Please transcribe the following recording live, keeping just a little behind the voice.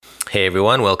Hey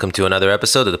everyone, welcome to another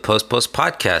episode of the Post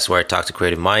Podcast, where I talk to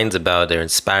creative minds about their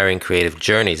inspiring creative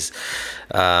journeys.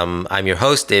 I'm your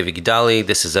host, David Gidali.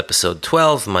 This is episode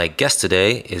 12. My guest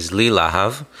today is Leigh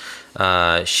Lahav.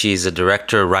 She's a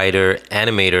director, writer,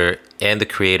 animator, and the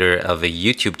creator of a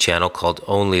YouTube channel called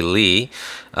OnlyLeigh,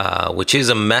 which is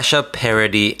a mashup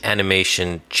parody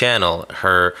animation channel.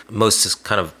 Her most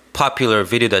kind of popular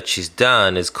video that she's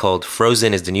done is called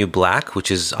Frozen is the New Black,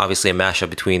 which is obviously a mashup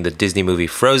between the Disney movie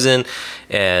Frozen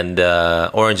and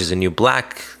Orange is the New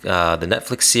Black, the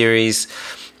Netflix series.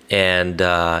 And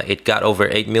it got over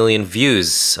 8 million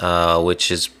views, which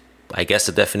is, I guess,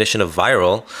 the definition of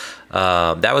viral.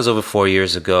 That was over 4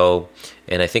 years ago.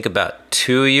 And I think about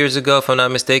 2 years ago, if I'm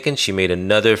not mistaken, she made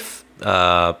another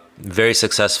very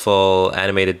successful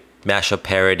animated mashup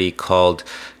parody called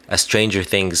A Stranger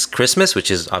Things Christmas,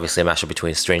 which is obviously a mashup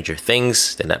between Stranger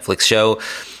Things, the Netflix show,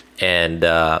 and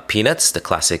Peanuts, the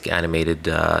classic animated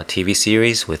TV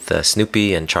series with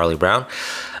Snoopy and Charlie Brown.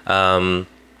 And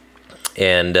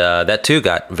that too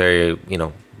got very,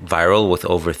 viral with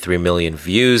over 3 million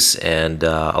views and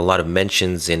a lot of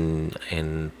mentions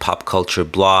in pop culture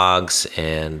blogs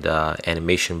and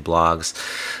animation blogs.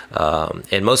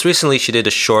 And most recently, she did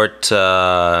a short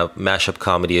mashup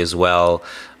comedy as well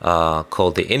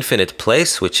called The Infinite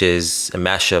Place, which is a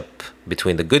mashup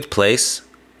between The Good Place,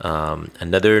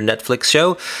 another Netflix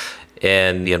show,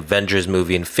 and the Avengers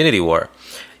movie Infinity War.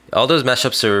 All those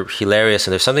mashups are hilarious,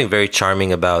 and there's something very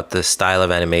charming about the style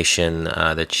of animation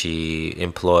that she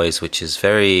employs, which is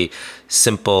very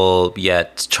simple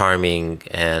yet charming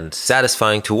and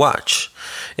satisfying to watch.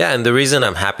 Yeah, and the reason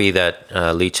I'm happy that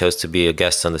Leigh chose to be a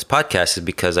guest on this podcast is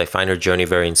because I find her journey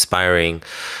very inspiring.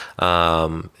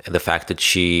 The fact that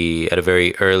she, at a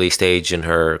very early stage in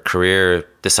her career,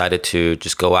 decided to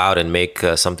just go out and make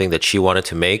something that she wanted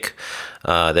to make,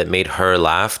 that made her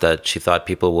laugh, that she thought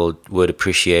people would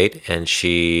appreciate, and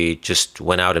she just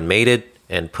went out and made it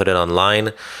and put it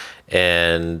online,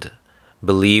 and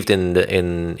believed in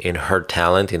her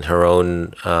talent, in her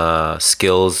own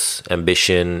skills,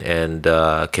 ambition, and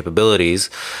capabilities,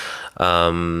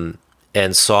 and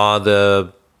saw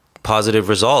the positive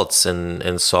results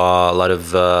and saw a lot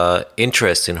of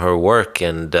interest in her work,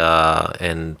 and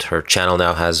her channel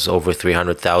now has over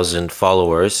 300,000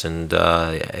 followers, and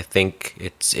I think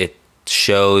it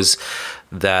shows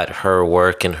that her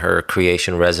work and her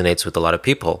creation resonates with a lot of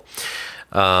people.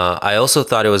 I also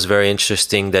thought it was very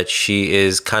interesting that she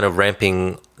is kind of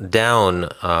ramping down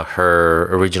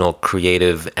her original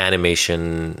creative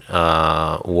animation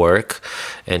work,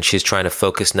 and she's trying to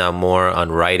focus now more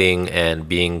on writing and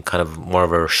being kind of more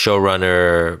of a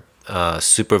showrunner,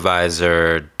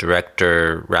 supervisor,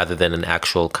 director, rather than an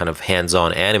actual kind of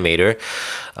hands-on animator.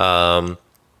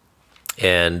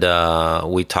 And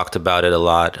we talked about it a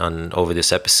lot over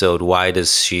this episode. Why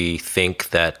does she think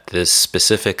that this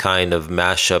specific kind of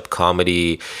mashup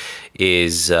comedy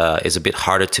is a bit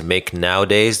harder to make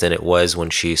nowadays than it was when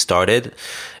she started?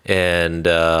 And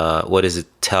what does it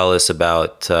tell us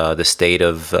about the state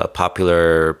of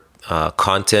popular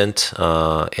content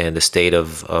and the state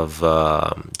of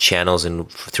channels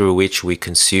through which we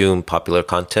consume popular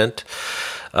content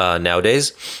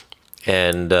nowadays?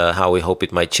 And how we hope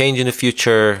it might change in the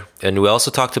future. And we also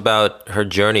talked about her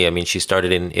journey. I mean, she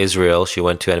started in Israel. She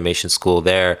went to animation school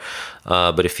there.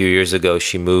 But a few years ago,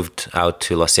 she moved out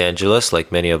to Los Angeles,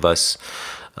 like many of us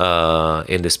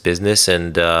in this business.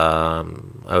 And I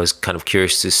was kind of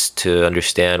curious to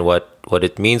understand what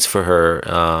it means for her,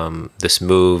 this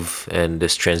move and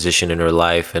this transition in her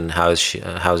life, and how's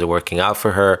it working out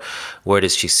for her? Where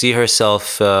does she see herself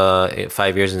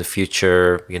 5 years in the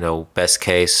future? Best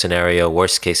case scenario,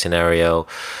 worst case scenario.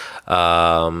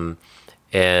 I'm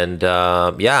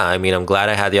glad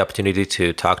I had the opportunity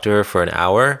to talk to her for an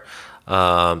hour.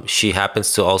 She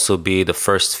happens to also be the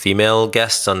first female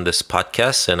guest on this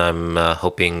podcast, and I'm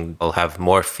hoping I'll have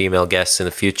more female guests in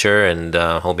the future, and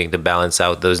hoping to balance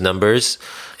out those numbers.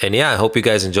 And yeah, I hope you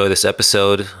guys enjoy this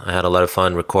episode. I had a lot of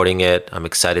fun recording it. I'm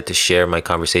excited to share my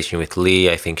conversation with Leigh.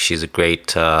 I think she's a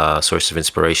great source of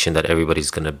inspiration that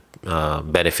everybody's going to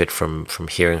benefit from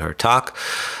hearing her talk.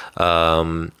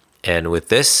 And with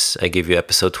this, I give you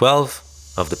episode 12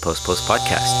 of the Post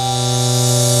Podcast.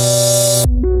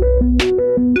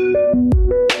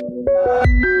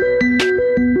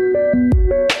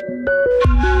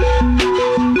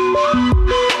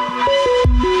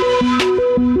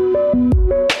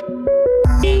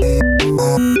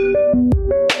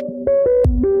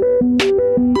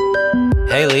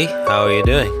 Hey Leigh, how are you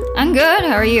doing? I'm good.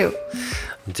 How are you?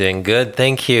 I'm doing good,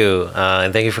 thank you.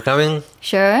 And thank you for coming.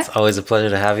 Sure. It's always a pleasure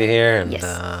to have you here. And yes.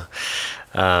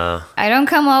 I don't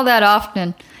come all that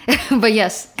often. But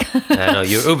yes. I know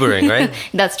you're Ubering, right?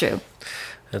 That's true.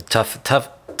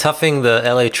 Toughing the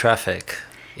LA traffic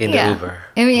in the Uber.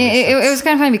 I mean, it was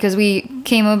kind of funny because we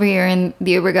came over here and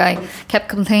the Uber guy kept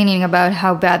complaining about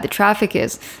how bad the traffic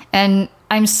is. And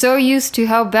I'm so used to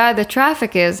how bad the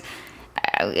traffic is.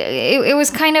 It was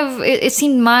kind of, it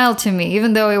seemed mild to me,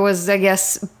 even though it was, I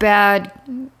guess, bad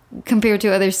compared to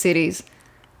other cities.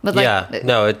 But like,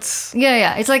 it's...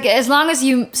 Yeah. It's like, as long as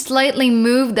you slightly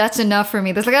move, that's enough for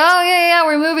me. That's like, oh, yeah,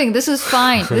 we're moving. This is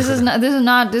fine. This is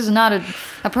not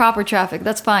a proper traffic.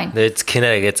 That's fine. It's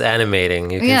kinetic. It's animating.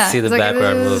 You can see the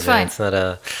background moving. It's not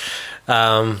a...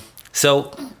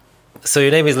 So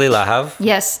your name is Leigh Lahav?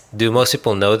 Yes. Do most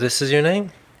people know this is your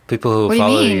name? People who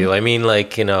follow you. I mean,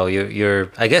 like, you know, your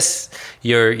I guess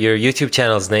your YouTube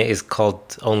channel's name is called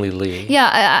OnlyLeigh.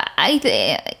 Yeah,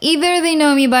 either they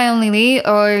know me by OnlyLeigh,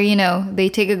 or you know, they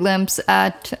take a glimpse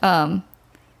at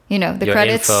you know, the your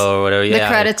credits, info or whatever. The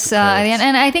credits,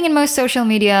 and I think in most social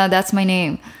media that's my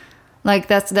name. Like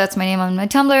that's my name on my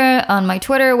Tumblr, on my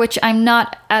Twitter, which I'm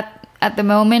not at the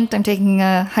moment. I'm taking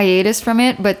a hiatus from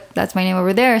it, but that's my name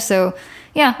over there. So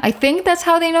yeah, I think that's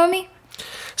how they know me.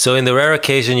 So in the rare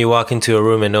occasion you walk into a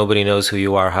room and nobody knows who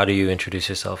you are, how do you introduce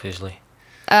yourself usually?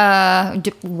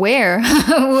 Where?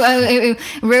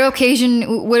 Rare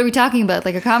occasion, what are we talking about?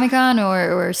 Like a Comic-Con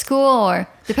or school, or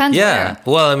depends where.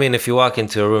 Well, I mean, if you walk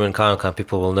into a room in Comic-Con,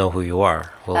 people will know who you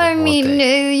are.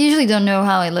 They usually don't know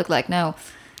how I look like, no.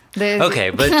 Okay,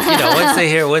 but you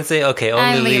know, once they okay,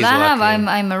 I'm Leigh OnlyLeigh's Lahav. walking.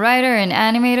 I'm a writer and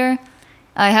animator.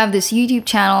 I have this YouTube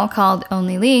channel called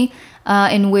OnlyLeigh,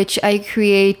 in which I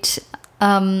create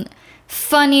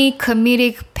funny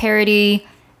comedic parody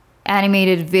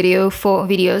animated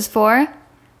videos for,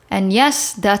 and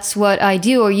yes, that's what I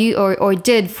do or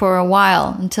did for a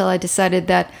while, until I decided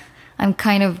that I'm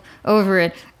kind of over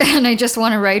it and I just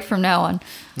want to write from now on.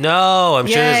 No, I'm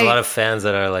sure there's a lot of fans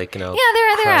that are like, you know,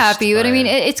 they're happy, but I mean,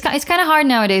 it's kind of hard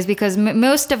nowadays because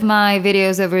most of my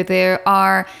videos over there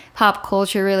are pop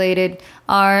culture related,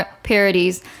 are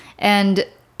parodies, and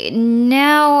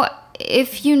now,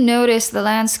 if you notice the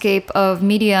landscape of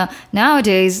media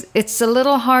nowadays, it's a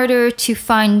little harder to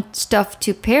find stuff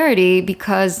to parody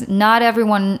because not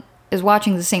everyone is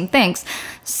watching the same things.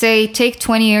 Say, take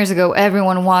 20 years ago,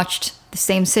 everyone watched the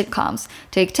same sitcoms.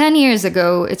 Take 10 years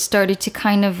ago, it started to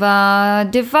kind of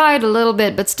divide a little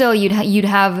bit, but still you'd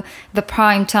have the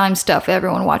prime time stuff.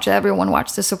 Everyone watched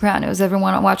The Sopranos.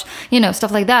 Everyone watched, you know,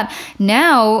 stuff like that.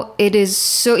 Now it is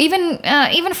so,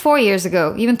 even 4 years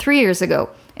ago, even 3 years ago,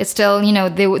 it's still, you know,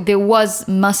 there was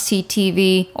must-see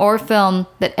TV or film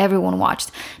that everyone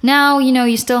watched. Now, you know,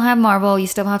 you still have Marvel, you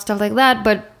still have stuff like that,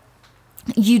 but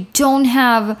you don't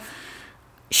have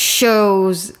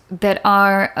shows that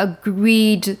are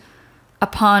agreed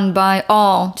upon by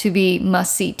all to be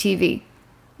must-see TV.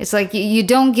 It's like you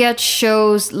don't get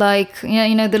shows like,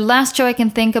 you know, the last show I can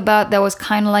think about that was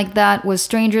kind of like that was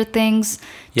Stranger Things.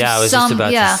 Yeah, I was just about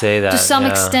to say that. To some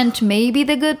extent, maybe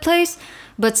The Good Place.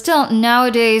 But still,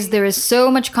 nowadays, there is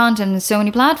so much content and so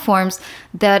many platforms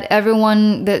that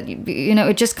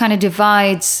it just kind of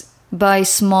divides by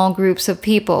small groups of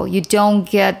people. You don't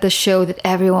get the show that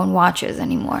everyone watches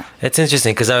anymore. It's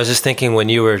interesting because I was just thinking when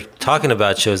you were talking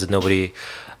about shows that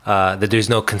that there's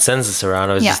no consensus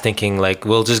around, I was just thinking like,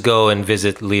 we'll just go and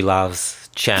visit Leigh Lahav's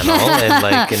channel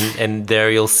and there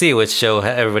you'll see which show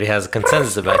everybody has a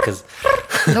consensus about. Because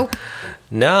nope.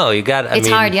 No, it's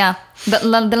hard, yeah. But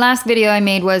the last video I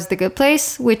made was The Good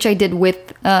Place, which I did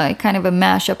with kind of a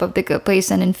mashup of The Good Place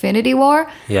and Infinity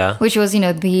War. Yeah. Which was, you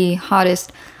know, the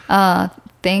hottest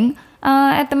thing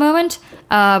at the moment.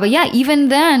 But yeah, even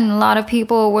then, a lot of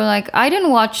people were like, I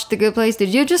didn't watch The Good Place.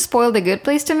 Did you just spoil The Good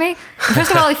Place to me?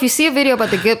 First of all, if you see a video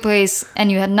about The Good Place and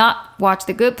you had not watched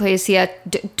The Good Place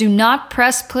yet, do not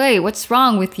press play. What's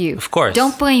wrong with you? Of course.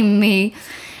 Don't blame me.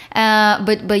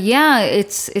 But yeah,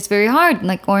 it's very hard.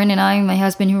 Like Oren and I, my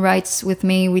husband who writes with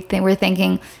me, we're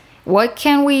thinking, what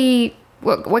can we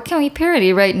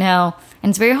parody right now? And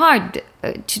it's very hard.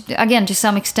 To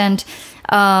some extent,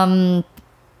 The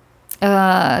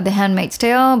Handmaid's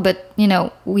Tale. But you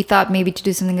know, we thought maybe to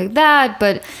do something like that.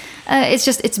 But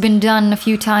it's been done a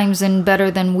few times and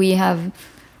better than we have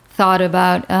thought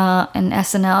about in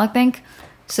SNL, I think.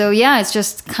 So yeah, it's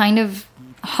just kind of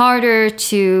harder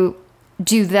to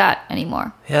do that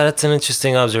anymore. Yeah, that's an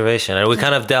interesting observation, and we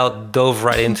kind of dove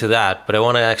right into that, but I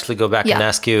want to actually go back and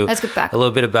ask you a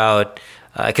little bit about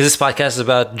because this podcast is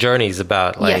about journeys,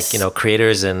 about like you know,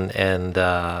 creators and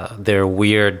their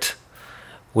weird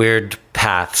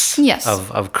paths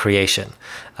of creation,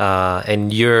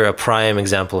 and you're a prime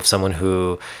example of someone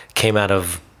who came out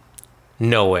of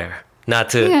nowhere Not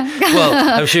to. Yeah.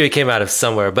 Well, I'm sure you came out of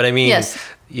somewhere, but I mean, yes.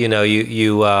 You know,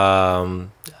 you are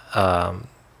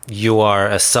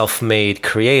a self-made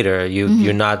creator.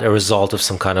 You're not a result of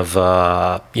some kind of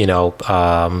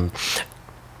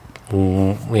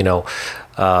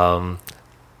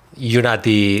you're not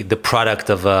the product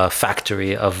of a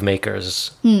factory of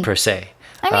makers per se.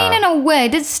 I mean, in a way, I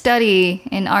did study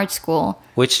in art school.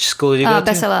 Which school did you go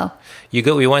to? Bezalel.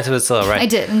 We went to Bezalel, right? I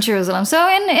did, in Jerusalem. So,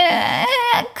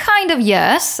 kind of,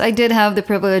 yes. I did have the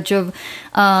privilege of,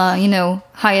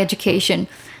 high education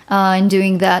and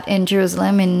doing that in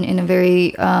Jerusalem in a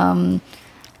very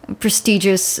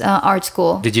prestigious art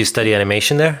school. Did you study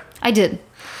animation there? I did.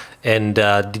 And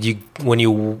when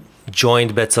you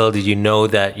joined Bezalel, did you know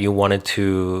that you wanted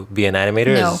to be an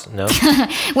animator? No.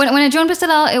 When I joined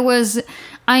Bezalel,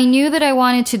 I knew that I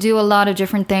wanted to do a lot of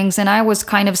different things, and I was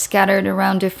kind of scattered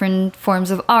around different forms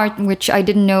of art, which I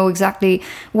didn't know exactly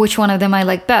which one of them I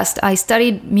liked best. I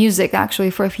studied music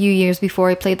actually for a few years before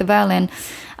I played the violin,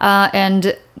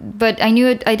 but I knew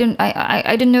it. I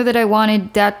didn't know that I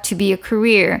wanted that to be a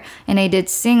career, and I did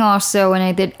sing also, and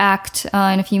I did act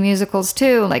in a few musicals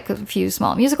too, like a few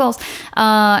small musicals,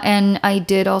 and I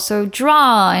did also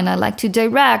draw, and I like to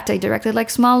direct. I directed like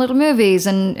small little movies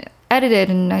and edited,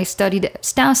 and I studied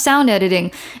sound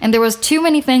editing, and there was too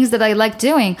many things that I liked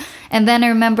doing. And then I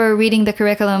remember reading the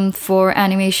curriculum for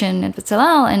animation at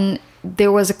Bezalel, and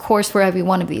there was a course for every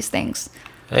one of these things.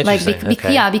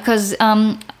 Okay. Yeah, because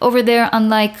over there,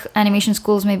 unlike animation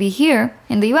schools maybe here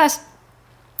in the US,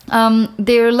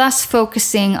 they're less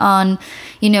focusing on,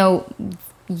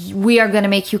 we are going to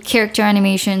make you character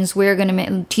animations, we're going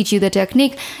to teach you the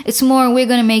technique. It's more, we're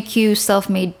going to make you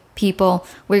self-made people.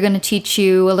 We're going to teach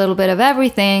you a little bit of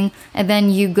everything, and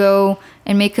then you go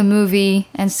and make a movie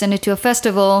and send it to a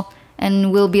festival,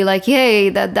 and we'll be like, yay,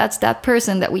 that's that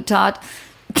person that we taught.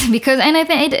 And I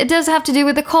think it does have to do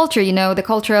with the culture, the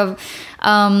culture of,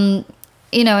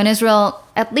 in Israel,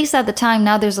 at least at the time.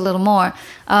 Now there's a little more.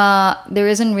 There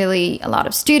isn't really a lot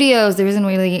of studios. There isn't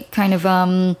really kind of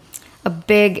a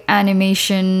big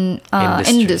animation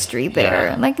industry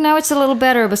there. Yeah. Like now it's a little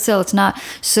better, but still it's not.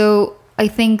 So I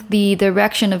think the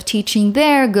direction of teaching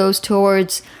there goes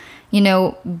towards,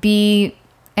 be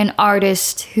an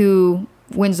artist who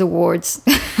wins awards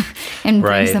and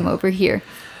brings them over here.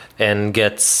 And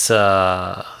gets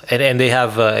and they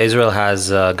have Israel has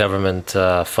government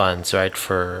funds, right,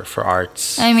 for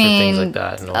arts, I mean, for things like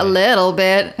that. A little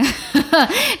bit.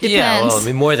 Depends. Yeah, well, I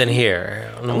mean, more than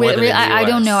here. I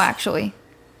don't know actually.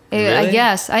 Really? I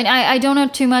guess I don't know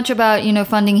too much about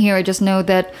funding here. I just know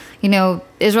that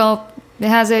Israel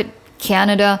has it,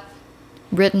 Canada,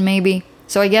 Britain maybe.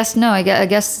 So I guess no. I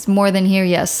guess it's more than here.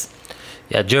 Yes.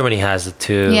 Yeah, Germany has it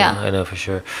too. Yeah, I know for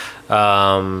sure.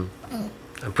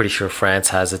 I'm pretty sure France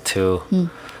has it too.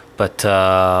 But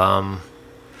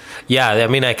yeah, I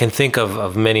mean, I can think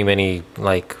of many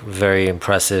like very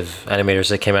impressive animators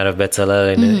that came out of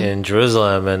Bezalel in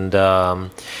Jerusalem, and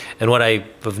what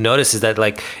I've noticed is that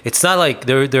like it's not like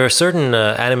there are certain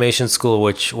animation school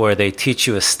where they teach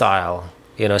you a style.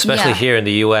 Especially here in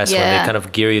the U.S. when they kind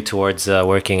of gear you towards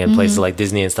working in places like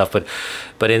Disney and stuff.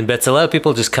 But in Bezalel,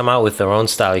 people just come out with their own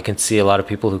style. You can see a lot of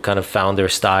people who kind of found their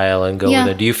style and go with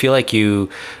it. Do you feel like you've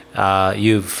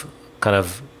kind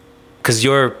of, because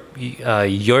your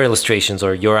illustrations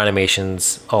or your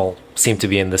animations all seem to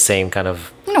be in the same kind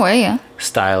of in a way,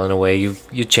 style in a way.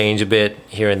 You change a bit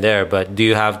here and there, but do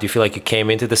you feel like you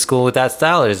came into the school with that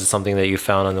style, or is it something that you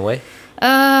found on the way?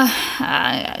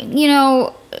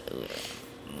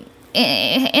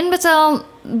 In Bezalel,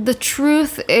 the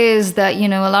truth is that, a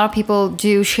lot of people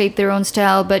do shape their own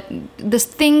style, but the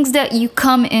things that you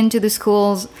come into the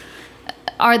schools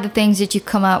are the things that you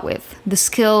come out with. The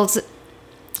skills,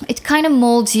 it kind of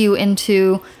molds you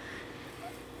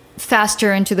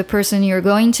faster into the person you're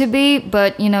going to be,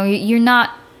 but, you're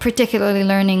not particularly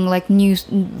learning like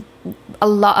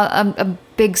a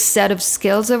big set of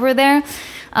skills over there.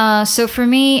 So for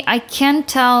me, I can't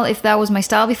tell if that was my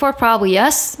style before. Probably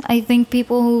yes. I think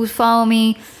people who follow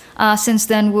me since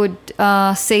then would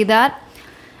say that.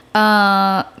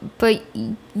 But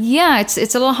yeah, it's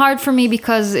a little hard for me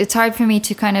because it's hard for me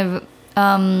to kind of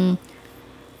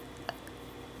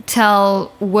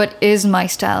tell what is my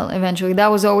style eventually. That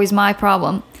was always my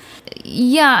problem.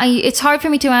 Yeah, it's hard for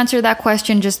me to answer that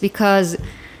question just because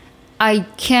I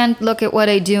can't look at what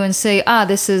I do and say,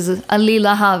 this is a Leigh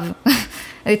Lahav.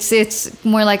 It's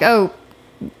more like, I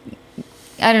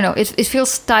don't know. It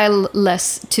feels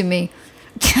styleless to me.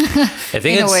 I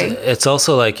think it's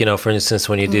also like, for instance,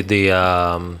 when you did the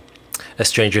A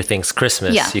Stranger Things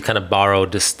Christmas. Yeah. You kind of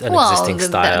borrowed just an existing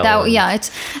style. It's,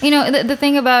 the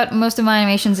thing about most of my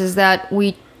animations is that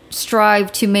we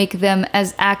strive to make them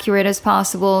as accurate as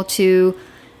possible to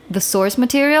the source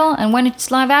material. And when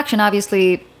it's live action,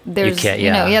 obviously there's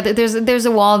there's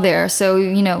a wall there. So,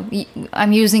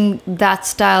 I'm using that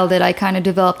style that I kind of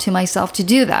developed to myself to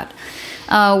do that.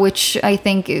 Which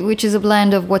is a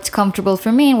blend of what's comfortable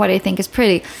for me and what I think is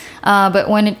pretty. But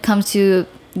when it comes to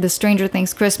the Stranger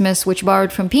Things Christmas, which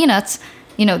borrowed from Peanuts,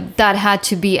 that had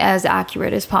to be as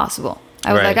accurate as possible.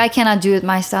 I was like, I cannot do it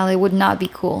my style. It would not be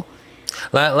cool.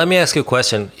 Let me ask you a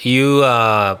question. You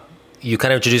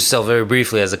kind of introduced yourself very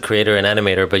briefly as a creator and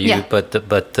animator,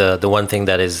 but the one thing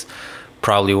that is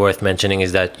probably worth mentioning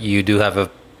is that you do have a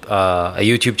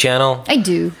YouTube channel. I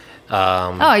do.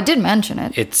 I did mention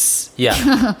it. It's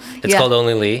called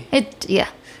OnlyLeigh.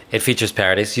 It features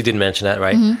parodies. You did mention that,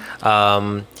 right?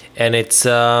 Mm-hmm. And it's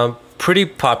pretty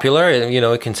popular,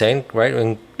 you can say, right,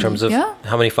 in terms of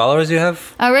how many followers you have?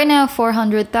 Right now,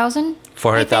 400,000.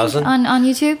 400,000 on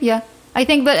YouTube, yeah. I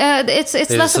think, but it's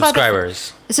less about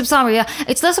subscribers. Subscribers, yeah.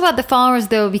 It's less about the followers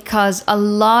though, because a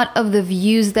lot of the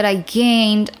views that I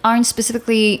gained aren't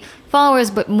specifically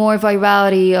followers, but more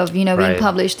virality of being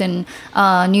published in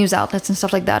news outlets and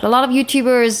stuff like that. A lot of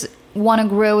YouTubers want to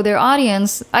grow their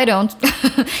audience. I don't.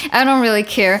 I don't really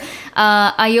care.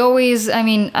 I always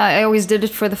did it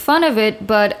for the fun of it,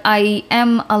 but I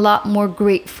am a lot more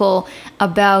grateful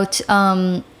about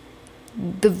the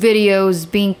videos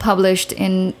being published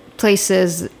in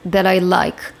places that I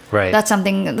like. Right. That's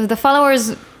something. The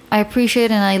followers I appreciate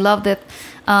and I love that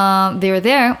they're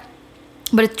there.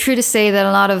 But it's true to say that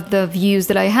a lot of the views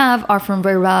that I have are from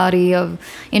virality of,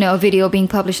 a video being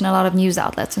published in a lot of news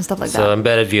outlets and stuff like that. So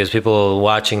embedded views, people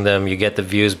watching them, you get the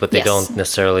views, but they don't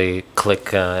necessarily click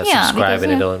subscribe,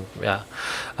 and they don't. Yeah.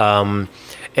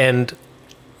 And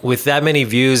with that many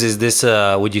views, is this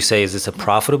would you say is this a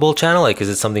profitable channel? Like, is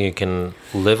it something you can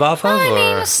live off of? I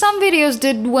mean, some videos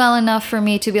did well enough for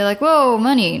me to be like, whoa,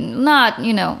 money, not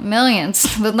millions,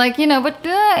 but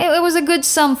it was a good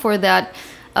sum for that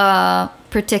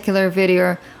particular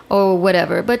video or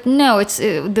whatever. But no, as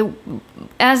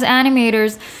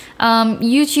animators,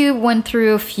 YouTube went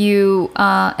through a few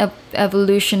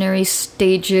evolutionary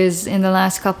stages in the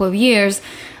last couple of years.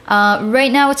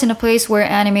 Right now it's in a place where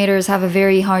animators have a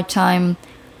very hard time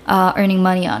earning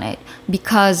money on it,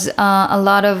 because a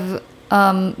lot of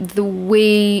the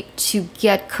way to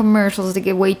get commercials,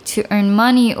 the way to earn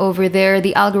money over there,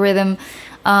 the algorithm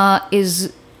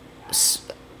is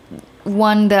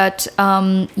one that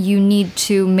you need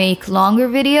to make longer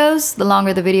videos. The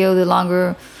longer the video,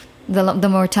 the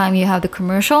more time you have the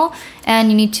commercial,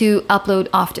 and you need to upload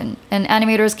often. And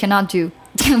animators cannot do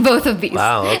both of these.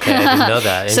 Wow, okay, I didn't know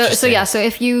that. So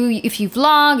if you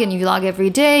vlog and you vlog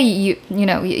every day,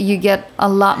 you get a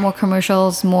lot more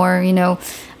commercials, more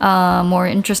more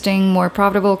interesting, more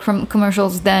profitable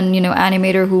commercials than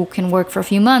animator who can work for a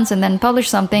few months and then publish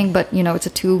something, but it's a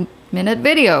 2-minute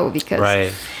video because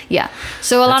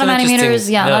so a lot of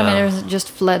animators just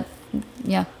fled,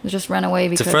 just ran away.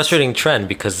 Because it's a frustrating trend,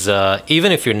 because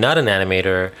even if you're not an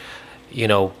animator,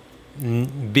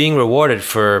 being rewarded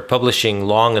for publishing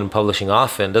long and publishing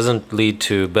often doesn't lead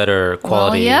to better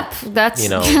quality. Well, yep, that's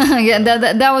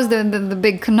that was the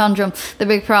big conundrum, the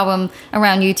big problem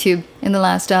around YouTube in the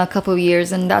last couple of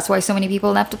years, and that's why so many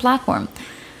people left the platform.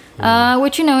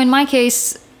 Which in my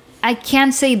case, I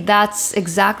can't say that's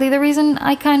exactly the reason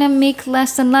I kind of make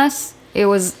less and less. It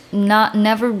was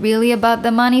never really about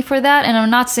the money for that, and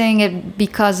I'm not saying it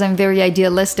because I'm very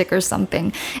idealistic or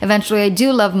something. Eventually, I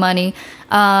do love money.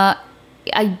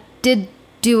 I did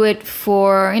do it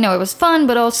for, it was fun,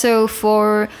 but also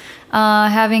for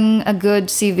having a good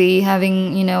CV,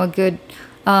 having, a good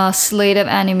slate of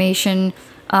animation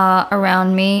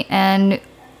around me, and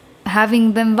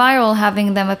having them viral,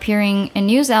 having them appearing in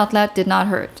news outlet did not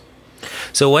hurt.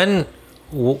 So at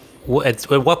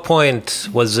what point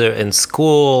was there in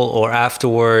school or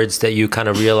afterwards that you kind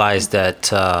of realized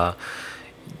that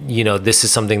this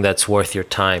is something that's worth your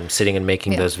time, sitting and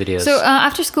making those videos? So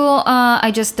after school,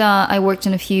 I worked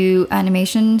in a few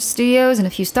animation studios and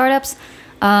a few startups,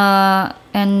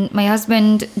 and my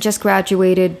husband just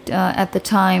graduated at the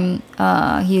time.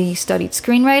 He studied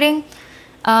screenwriting.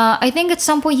 I think at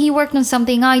some point he worked on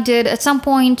something I did. At some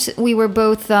point we were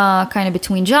both kind of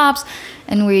between jobs,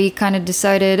 and we kind of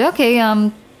decided, okay,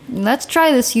 let's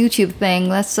try this YouTube thing.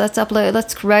 Let's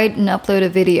write and upload a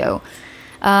video.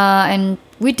 And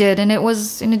we did, and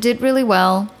it did really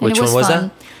well. And Which it was one was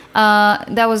fun.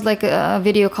 That was like a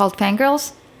video called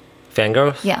Fangirls.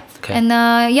 Fangirls? Yeah. Okay. And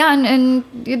and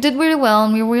it did really well,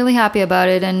 and we were really happy about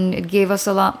it, and it gave us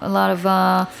a lot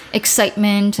of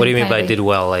excitement. What do you mean by did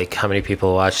well? Like how many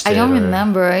people watched it? I don't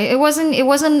remember. It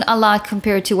wasn't a lot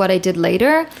compared to what I did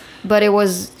later, but it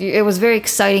was very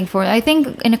exciting for I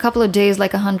think in a couple of days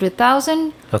like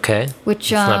 100,000. Okay.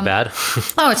 Which it's not bad.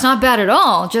 Oh, it's not bad at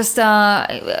all. Just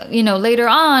later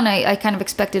on, I kind of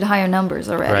expected higher numbers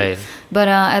already. Right. But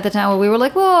at the time, we were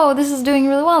like, "Whoa, this is doing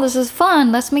really well. This is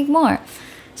fun. Let's make more."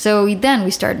 So then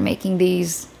we started making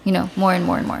these, more and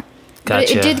more and more.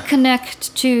 Gotcha. But it did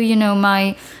connect to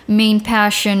my main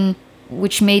passion,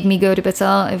 which made me go to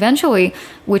Bethel eventually,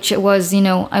 which was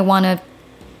I want to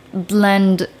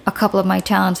blend a couple of my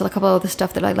talents with a couple of the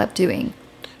stuff that I love doing.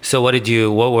 So what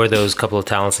were those couple of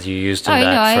talents that you used in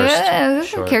that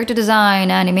first? Character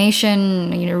design,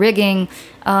 animation, rigging.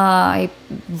 I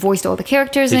voiced all the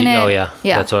characters in it. Oh yeah,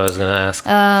 that's what I was gonna ask.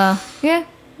 Yeah.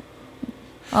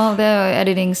 All the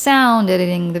editing sound,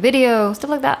 editing the video, stuff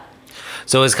like that.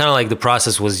 So it's kind of like the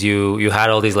process was you had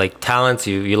all these like talents,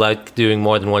 you like doing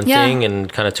more than one thing,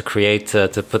 and kind of to create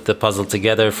to put the puzzle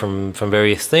together from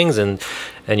various things, and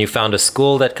you found a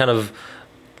school that kind of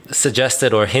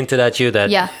suggested or hinted at you that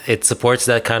it supports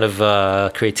that kind of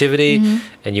creativity,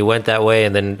 and you went that way,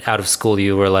 and then out of school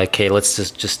you were like, hey, let's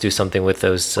just do something with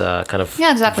those kind of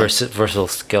versatile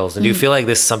skills. And do you feel like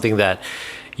this is something that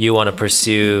you want to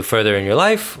pursue further in your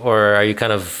life, or are you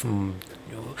kind of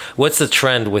what's the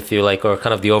trend with you, like, or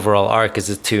kind of the overall arc? Is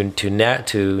it to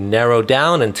narrow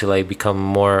down and to like become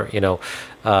more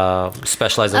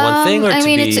specialize in one thing, or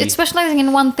it's specializing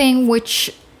in one thing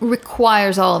which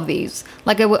requires all of these.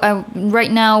 Like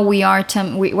right now we are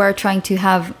trying to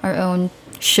have our own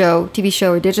TV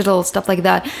show or digital stuff like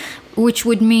that, which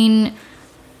would mean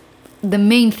the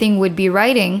main thing would be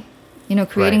writing,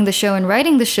 creating the show and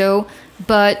writing the show.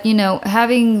 But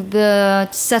having the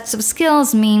sets of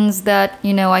skills means that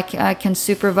I can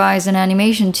supervise an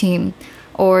animation team,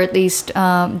 or at least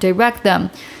direct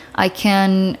them. I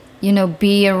can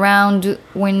be around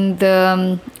when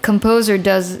the composer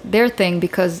does their thing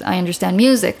because I understand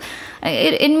music.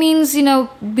 It means,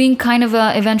 being kind of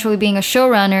eventually being a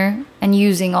showrunner and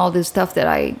using all this stuff that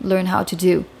I learned how to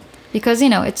do. Because,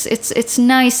 it's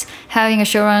nice having a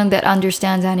showrunner that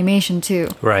understands animation too.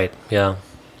 Right, yeah.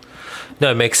 No,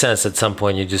 it makes sense. At some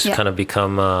point you just kind of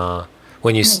become,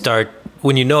 when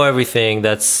you know everything,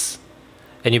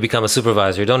 and you become a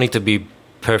supervisor, you don't need to be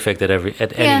perfect at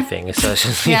anything.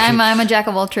 Essentially. Yeah, I'm a jack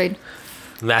of all trades.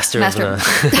 Master.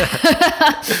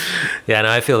 Yeah, no,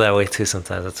 I feel that way too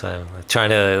sometimes. That's why I'm trying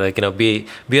to be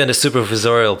in a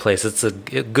supervisorial place. It's a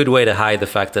good way to hide the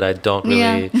fact that I don't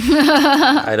really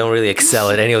I don't really excel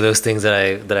at any of those things that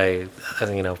I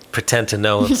pretend to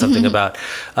know something about.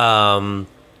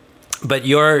 But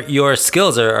your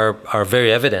skills are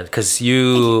very evident, because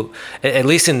you at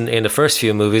least in the first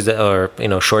few movies or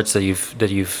shorts that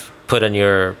you've put on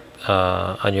your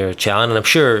channel, and I'm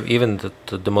sure even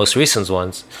the most recent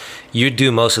ones, you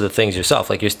do most of the things yourself.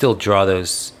 Like you still draw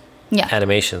those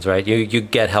animations, right? You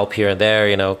get help here and there,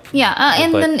 Yeah,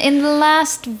 in the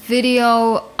last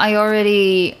video, I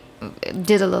already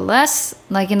did a little less.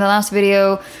 Like in the last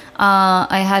video,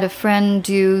 I had a friend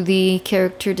do the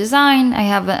character design. I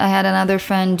had another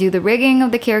friend do the rigging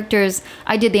of the characters.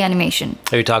 I did the animation.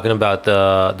 Are you talking about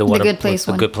the Good Place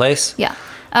one? The Good Place? Yeah.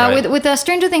 Right. With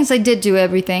Stranger Things, I did do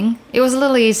everything. It was a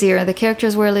little easier. The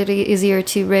characters were a little easier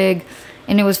to rig,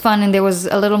 and it was fun. And there was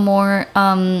a little more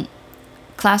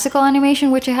classical animation,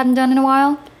 which I hadn't done in a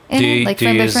while. Do you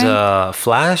use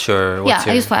Flash or what's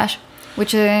I use Flash,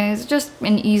 which is just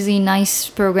an easy, nice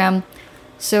program.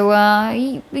 So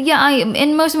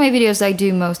in most of my videos I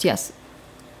do most, yes.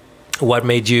 What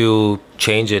made you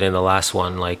change it in the last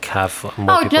one? Like have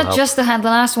more people help? Just the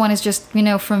last one is just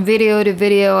from video to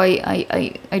video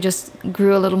I just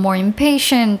grew a little more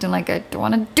impatient, and like I don't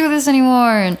want to do this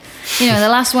anymore. And the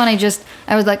last one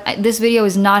I was like, this video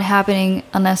is not happening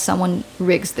unless someone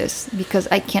rigs this, because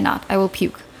I cannot. I will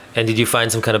puke. And did you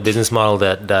find some kind of business model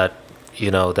that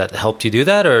helped you do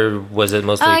that, or was it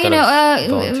mostly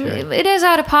voluntary? It is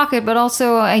out of pocket, but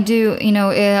also I do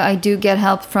get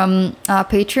help from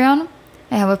Patreon.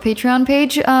 I have a Patreon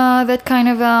page that kind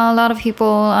of a lot of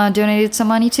people donated some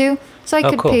money to, so I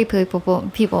could pay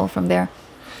people from there.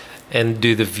 And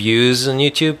do the views on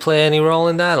YouTube play any role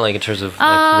in that, like in terms of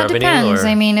revenue? Depends. Or?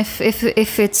 I mean, if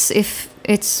it's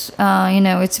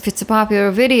a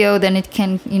popular video, then it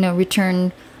can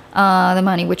return the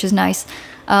money, which is nice.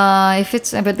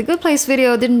 But the Good Place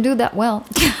video didn't do that well.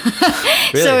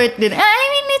 Really? So it did. I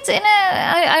mean, it's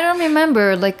I don't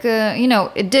remember. Like,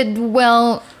 it did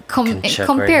well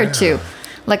compared to.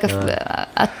 like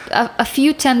a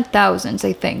few 10,000s,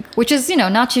 I think, which is,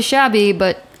 not too shabby,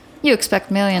 but you expect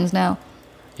millions now.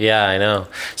 Yeah, I know.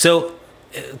 So,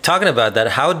 talking about that,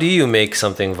 how do you make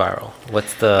something viral?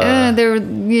 What's the...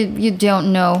 You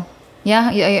don't know.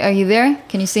 Yeah? Are you there?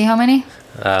 Can you see how many?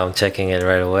 I'm checking it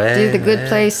right away. Do the Good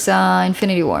Place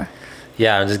Infinity War.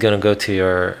 Yeah, I'm just going to go to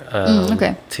your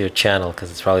to your channel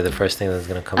because it's probably the first thing that's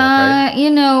going to come up, right?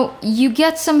 You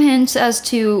get some hints as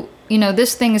to,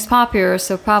 this thing is popular,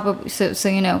 so probably,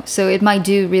 so it might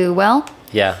do really well.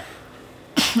 Yeah.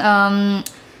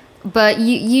 But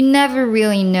you never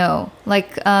really know.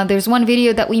 Like, there's one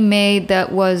video that we made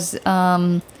that was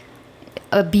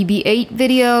a BB-8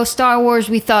 video, Star Wars.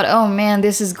 We thought, oh man,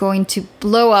 this is going to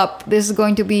blow up. This is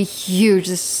going to be huge.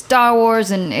 This is Star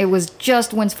Wars, and it was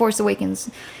just when Force Awakens.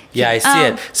 Yeah, I see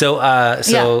it. So,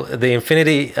 the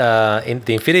Infinity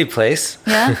Place,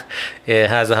 it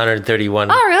has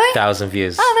 131,000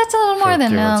 views. Oh, that's a little more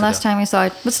than last time I saw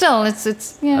it. But still,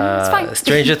 it's fine.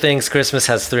 Stranger Things Christmas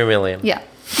has 3 million. Yeah.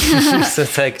 So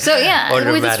it's like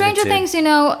with the Stranger Things,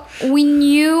 we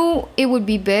knew it would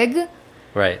be big.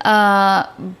 Right.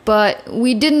 But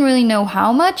we didn't really know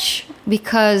how much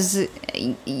because,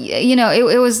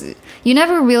 it was, you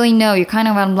never really know. You're kind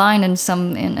of online at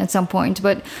some point.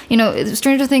 But,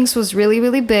 Stranger Things was really,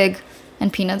 really big,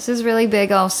 and Peanuts is really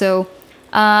big also.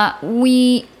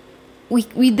 We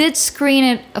did screen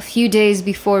it a few days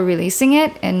before releasing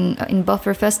it in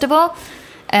Buffer Festival,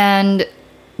 and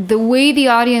the way the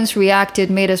audience reacted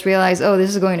made us realize, oh, this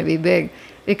is going to be big.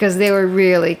 Because they were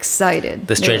really excited.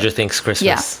 The Stranger Things Christmas.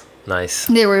 Yeah. Nice.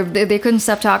 They couldn't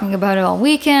stop talking about it all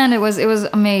weekend. It was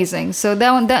amazing. So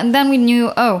then we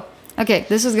knew, oh, okay,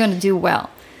 this is going to do well.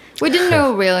 We didn't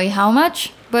know really how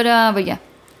much, but yeah.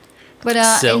 But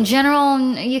in general,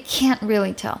 you can't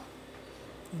really tell.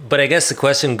 But I guess the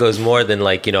question goes more than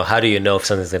like, how do you know if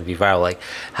something's going to be viral? Like,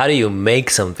 how do you make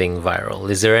something viral?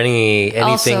 Is there anything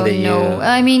also, that you... No.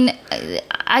 I mean,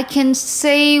 I can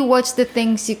say what's the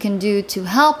things you can do to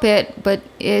help it, but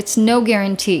it's no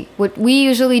guarantee. What we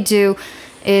usually do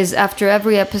is after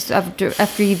every episode, after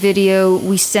every video,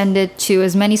 we send it to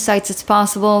as many sites as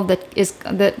possible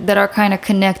that are kind of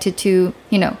connected to,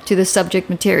 to the subject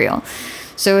material.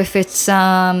 So if it's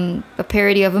a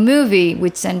parody of a movie,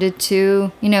 we'd send it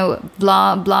to,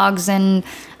 blogs and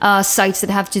sites that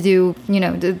have to do,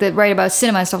 that write about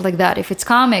cinema and stuff like that. If it's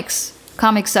comic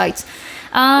sites.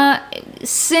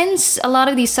 Since a lot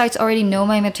of these sites already know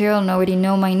my material and already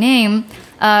know my name,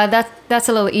 that's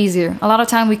a little easier. A lot of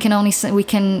time we're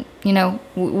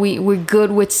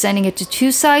good with sending it to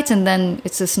 2 sites, and then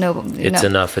it's a snowball. It's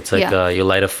enough. It's like you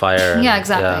light a fire. Yeah,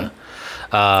 exactly.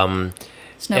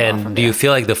 And do you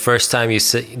feel like the first time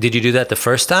did you do that the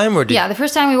first time or the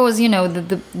first time it was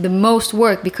the most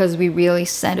work because we really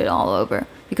sent it all over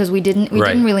because we didn't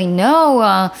really know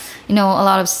a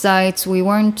lot of sites. We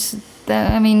weren't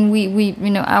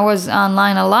I was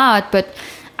online a lot, but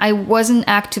I wasn't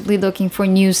actively looking for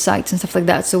news sites and stuff like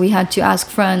that. So we had to ask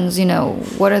friends,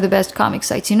 what are the best comic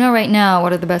sites right now,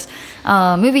 what are the best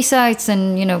movie sites,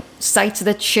 and sites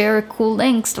that share cool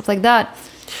links, stuff like that.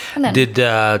 Did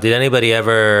anybody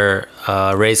ever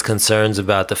raise concerns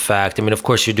about the fact? I mean, of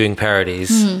course, you're doing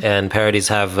parodies, and parodies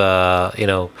have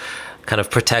kind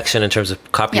of protection in terms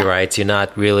of copyrights. Yeah. You're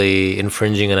not really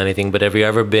infringing on anything. But have you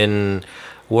ever been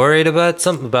worried about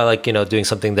doing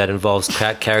something that involves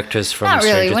characters from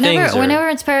Stranger Things? Whenever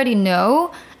it's parody,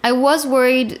 no. I was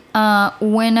worried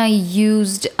when I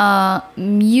used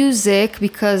music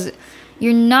because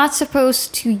you're not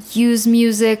supposed to use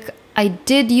music. I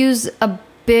did use a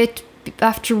bit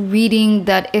after reading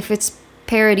that if it's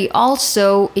parody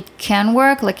also it can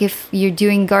work. Like if you're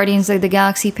doing Guardians of the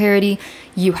Galaxy parody,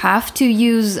 you have to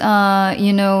use that's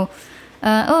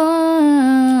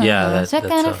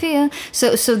kind of feel.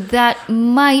 So that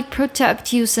might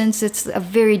protect you since it's a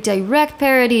very direct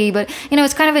parody, but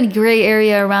it's kind of a gray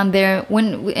area around there.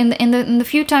 When in the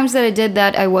few times that I did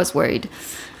that, I was worried,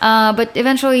 but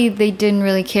eventually they didn't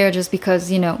really care just because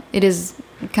it is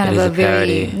kind of a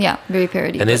very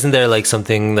parody. And isn't there like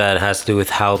something that has to do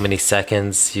with how many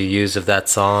seconds you use of that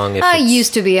song? It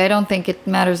used to be. I don't think it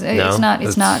matters. No?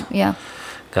 It's not. Yeah.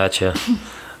 Gotcha.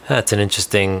 That's an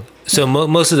interesting. So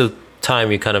most of the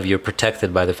time you're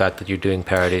protected by the fact that you're doing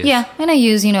parodies. Yeah, and I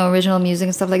use original music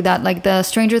and stuff like that. Like the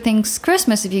Stranger Things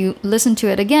Christmas. If you listen to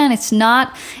it again, it's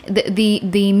not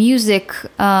the music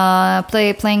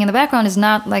playing in the background is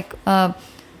not like a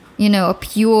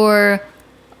pure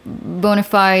bona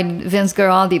fide Vince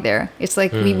Guaraldi there. It's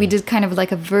like we did kind of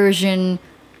like a version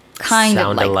kind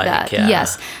of like that. Yeah.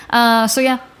 Yes.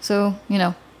 So.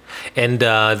 And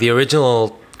the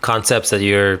original concepts that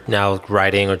you're now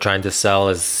writing or trying to sell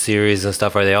as series and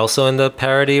stuff, are they also in the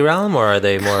parody realm, or are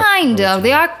they more kind of?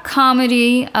 They are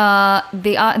comedy.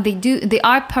 They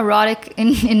are parodic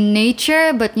in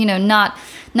nature, but not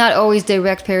always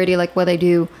direct parody like what I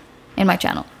do in my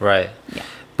channel. Right. Yeah.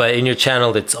 But in your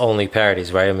channel, it's only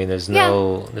parodies, right? I mean, there's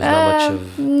not much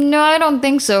of. No, I don't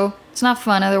think so. It's not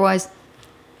fun otherwise.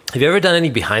 Have you ever done any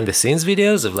behind the scenes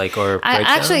videos of like or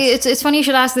actually it's funny you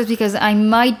should ask this because I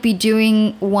might be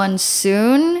doing one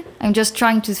soon. I'm just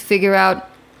trying to figure out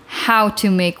how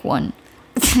to make one.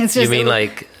 It's just, you mean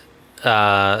like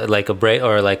a break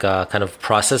or like a kind of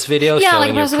process video? Yeah,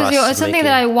 like a process video. It's something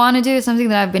that I want to do. It's something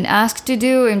that I've been asked to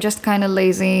do. I'm just kind of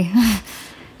lazy,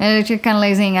 and just kind of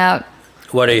lazying out.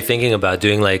 What are you thinking about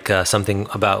doing? Like something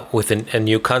about with a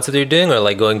new concept you're doing, or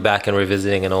like going back and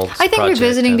revisiting an old? I think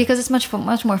revisiting because it's much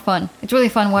more fun. It's really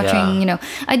fun watching. Yeah.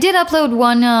 I did upload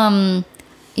one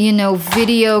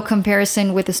video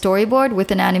comparison with a storyboard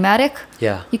with an animatic.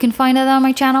 Yeah. You can find that on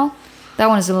my channel. That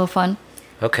one is a little fun.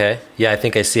 Okay. Yeah, I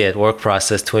think I see it. Work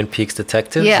process, Twin Peaks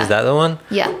Detectives. Yeah. Is that the one?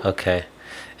 Yeah. Okay.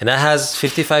 And that has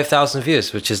 55,000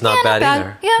 views, which is not bad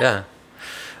either. Yeah.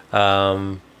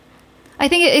 I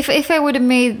think if I would have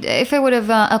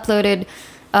uploaded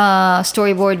a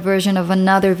storyboard version of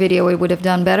another video, it would have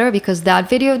done better because that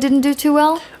video didn't do too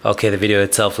well. Okay, the video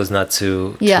itself was not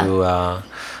too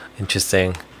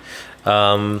interesting.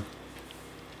 What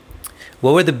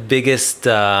were the biggest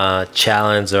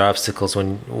challenge or obstacles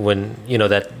when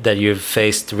that you've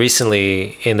faced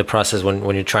recently in the process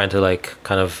when you're trying to like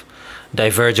kind of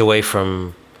diverge away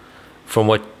from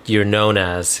what you're known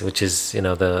as, which is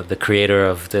the creator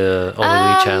of the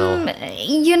OnlyLeigh channel?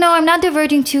 I'm not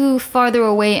diverging too farther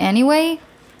away anyway.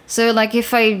 So like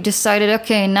if I decided,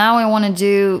 okay, now I want to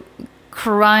do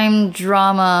crime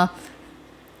drama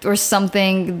or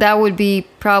something, that would be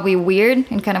probably weird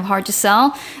and kind of hard to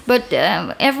sell. But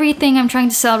everything I'm trying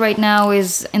to sell right now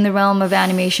is in the realm of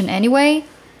animation anyway.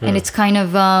 And it's kind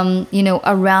of,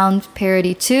 around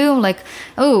parody too. Like,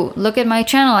 oh, look at my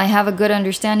channel. I have a good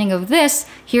understanding of this.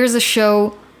 Here's a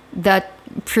show that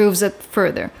proves it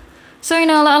further. So, a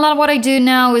lot of what I do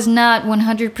now is not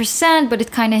 100%, but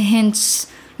it kind of hints,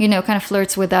 kind of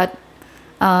flirts with that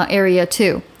area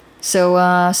too. So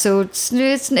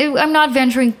it's I'm not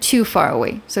venturing too far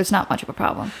away. So it's not much of a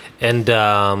problem. And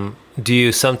do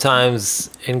you sometimes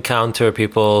encounter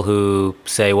people who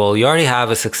say, well, you already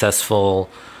have a successful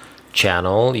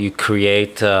channel, you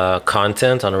create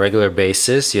content on a regular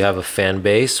basis, you have a fan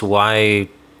base, why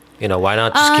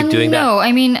not just keep doing that? No,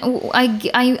 I mean,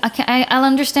 I'll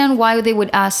understand why they would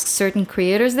ask certain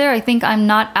creators there. I think I'm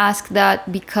not asked that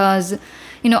because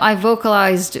I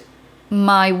vocalized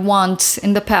my wants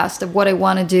in the past of what I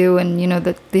want to do, and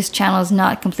that this channel is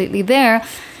not completely there.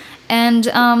 And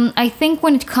I think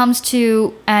when it comes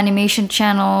to animation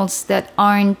channels that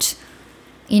aren't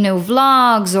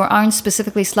vlogs or aren't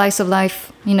specifically slice of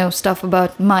life, stuff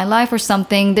about my life or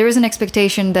something, there is an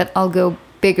expectation that I'll go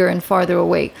bigger and farther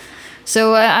away.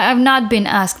 So I've not been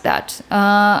asked that.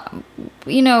 The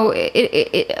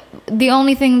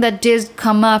only thing that did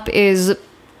come up is,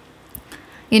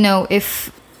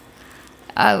 if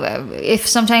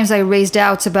sometimes I raise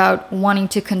doubts about wanting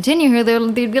to continue here,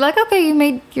 they'd be like, okay, you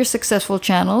made your successful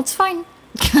channel, it's fine.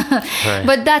 Right.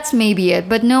 But that's maybe it.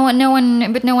 But no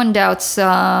one doubts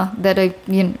that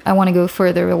I want to go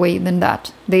further away than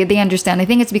that. They understand. I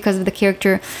think it's because of the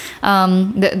character,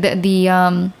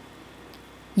 the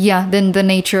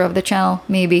nature of the channel,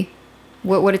 maybe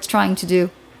what it's trying to do.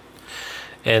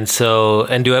 And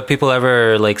do people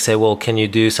ever like say, well, can you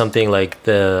do something like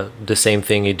the same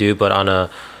thing you do, but on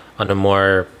a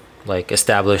more like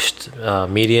established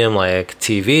medium like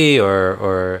TV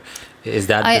or does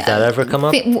that ever come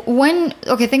up?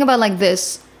 Think about it like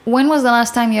this. When was the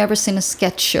last time you ever seen a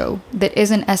sketch show that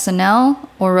isn't SNL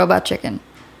or Robot Chicken?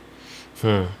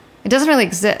 It doesn't really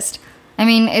exist. I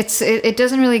mean, it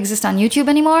doesn't really exist on YouTube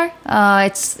anymore.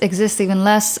 It exists even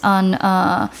less on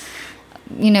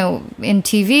in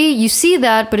TV. You see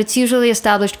that, but it's usually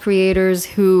established creators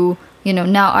who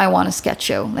now I want a sketch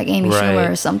show like Amy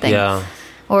Schumer or something. Yeah.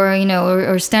 Or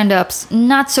or stand-ups.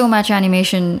 Not so much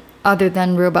animation other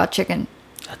than Robot Chicken.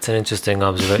 That's an interesting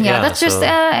observation. Yeah, that's just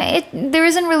there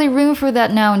isn't really room for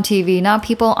that now on TV. Now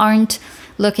people aren't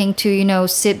looking to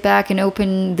sit back and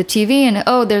open the TV and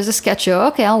there's a sketch show.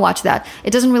 Okay, I'll watch that. It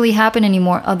doesn't really happen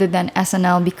anymore other than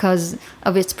SNL because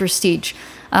of its prestige.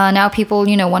 Now people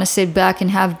want to sit back and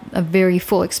have a very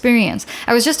full experience.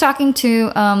 I was just talking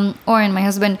to Oren, my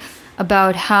husband,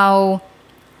 about how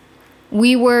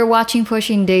we were watching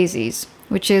Pushing Daisies,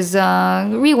 which is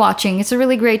rewatching. It's a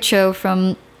really great show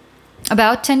from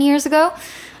about 10 years ago.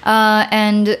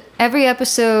 And every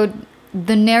episode,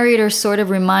 the narrator sort of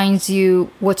reminds you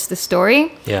what's the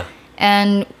story. Yeah.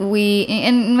 And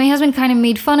my husband kind of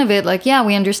made fun of it, like, yeah,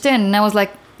 we understand. And I was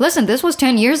like, listen, this was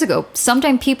 10 years ago.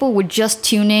 Sometimes people would just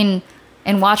tune in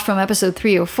and watch from episode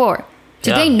 3 or 4.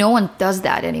 Today, no one does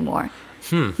that anymore.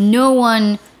 No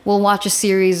one will watch a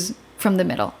series from the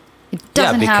middle. It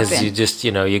doesn't happen. Yeah, because you just,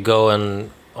 you go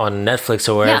on Netflix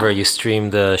or wherever you stream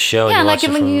the show. Yeah, and you like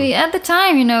watch it at the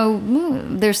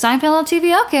time, there's Seinfeld on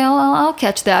TV. Okay, I'll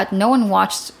catch that. No one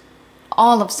watched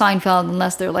all of Seinfeld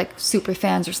unless they're like super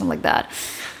fans or something like that.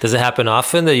 Does it happen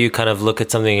often that you kind of look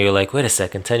at something and you're like, wait a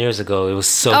second, 10 years ago it was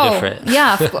so different?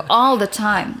 Yeah, all the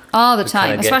time.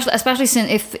 Especially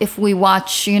since if we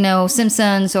watch,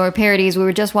 Simpsons or parodies, we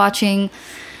were just watching.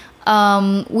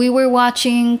 We were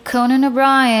watching Conan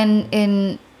O'Brien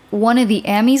in one of the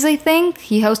Emmys, I think.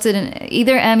 He hosted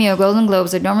either Emmy or Golden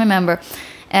Globes, I don't remember.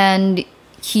 And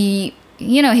he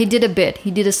did a bit. He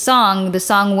did a song. The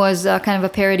song was kind of a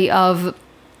parody of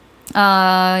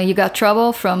You Got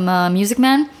Trouble from Music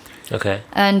Man. Okay.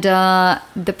 And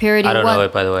the parody. I don't know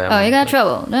it, by the way. You got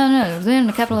trouble. No, then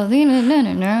the capital.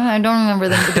 No. I don't remember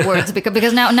the words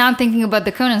because now I'm thinking about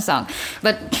the Conan song.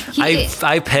 But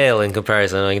I pale in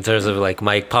comparison, in terms of like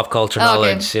my pop culture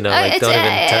knowledge. Don't even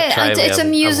try me. It's a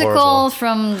musical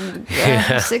from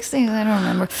the 60s. I don't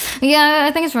remember. Yeah,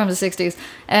 I think it's from the 60s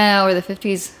or the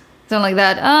 50s. Something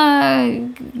like that.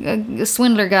 A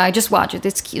swindler guy. Just watch it.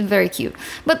 It's cute, very cute.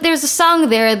 But there's a song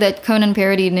there that Conan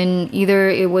parodied in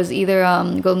either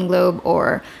Golden Globe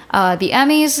or the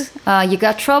Emmys. You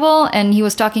Got Trouble, and he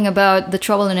was talking about the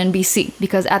trouble in NBC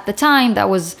because at the time, that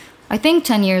was I think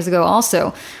 10 years ago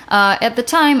also. At the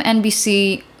time,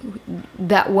 NBC,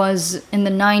 that was in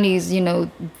the 90s,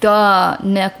 the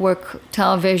network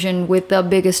television with the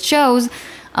biggest shows.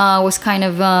 Was kind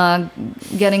of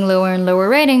getting lower and lower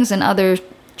ratings, and other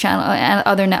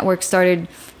other networks started,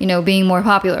 being more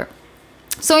popular.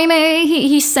 So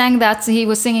he sang that. He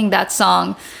was singing that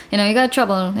song. You got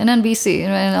trouble in NBC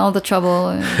and all the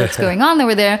trouble that's going on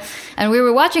over there. And we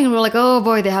were watching, and we were like, oh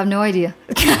boy, they have no idea.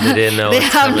 They didn't know. They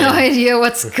have no idea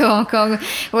what's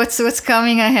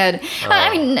coming ahead. Oh. I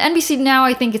mean, NBC now,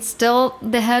 I think it's still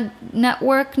the head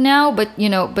network now, but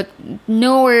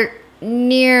nowhere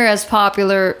near as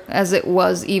popular as it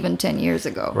was even 10 years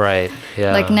ago. Right.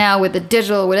 Yeah. Like now with the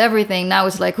digital, with everything, now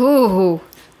it's like, ooh,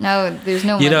 now there's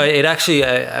no money. It actually,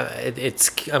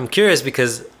 I'm curious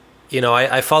because,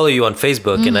 I follow you on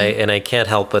Facebook, and I can't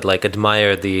help but like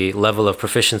admire the level of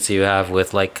proficiency you have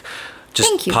with like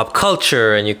just pop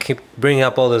culture, and you keep bringing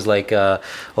up all those like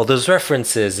all those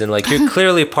references, and like you're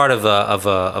clearly part of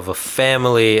a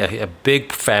family, a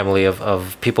big family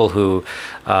of people who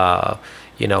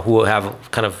who have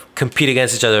kind of compete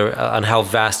against each other on how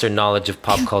vast their knowledge of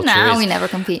pop culture is. No, we never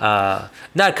compete.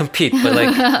 Not compete, but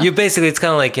like you basically, it's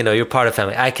kind of like, you're part of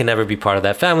family. I can never be part of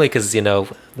that family because,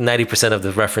 90% of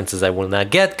the references I will not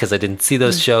get because I didn't see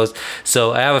those shows.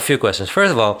 So I have a few questions.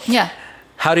 First of all,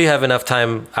 how do you have enough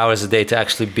hours a day to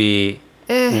actually be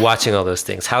watching all those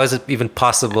things? How is it even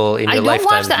possible in your lifetime?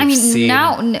 Watch that. I mean,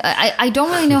 now I don't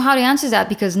really know how to answer that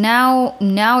because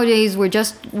nowadays we're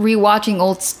just rewatching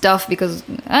old stuff because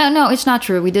no, it's not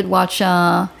true. We did watch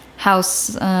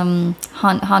Haunting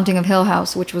of Hill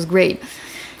House, which was great.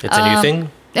 It's a new thing?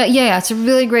 Yeah, it's a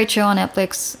really great show on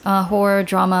Netflix. Horror,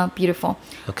 drama, beautiful.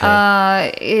 Okay.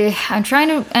 I'm trying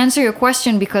to answer your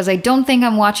question because I don't think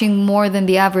I'm watching more than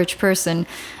the average person.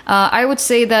 I would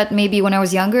say that maybe when I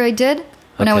was younger, I did.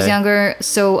 When I was younger,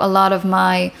 so a lot of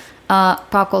my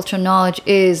pop culture knowledge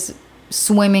is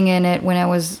swimming in it when I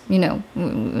was,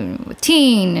 a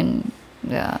teen and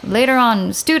later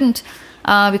on student,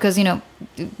 because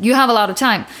you have a lot of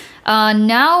time.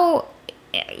 Now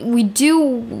we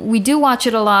do watch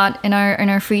it a lot in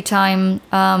our free time.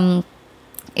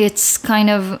 It's kind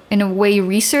of in a way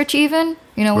research even.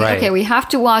 Right. Okay, we have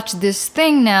to watch this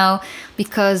thing now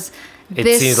because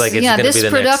it seems like it's gonna this be the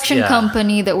production next,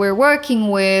 company that we're working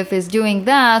with is doing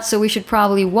that, so we should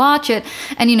probably watch it.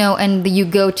 And and you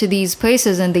go to these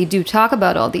places and they do talk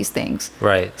about all these things.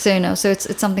 Right. So so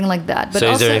it's something like that. But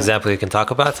so is there an example you can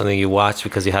talk about, something you watched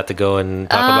because you had to go and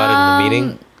talk about it in the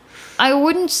meeting? I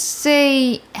wouldn't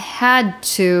say had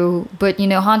to, but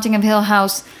Haunting of Hill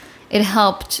House, it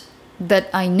helped that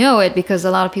I know it because a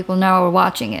lot of people now are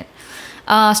watching it.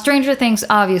 Stranger Things,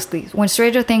 obviously. When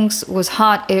Stranger Things was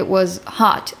hot, it was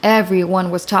hot.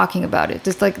 Everyone was talking about it.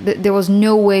 It's like there was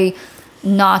no way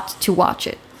not to watch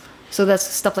it. So that's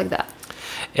stuff like that.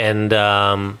 And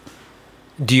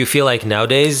do you feel like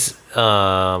nowadays,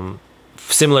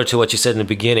 similar to what you said in the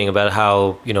beginning about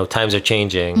how, times are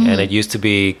changing, and it used to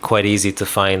be quite easy to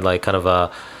find like kind of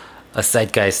a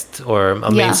zeitgeist or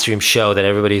a mainstream show that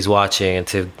everybody's watching and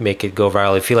to make it go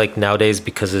viral. I feel like nowadays,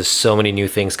 because there's so many new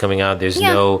things coming out,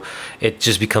 it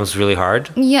just becomes really hard.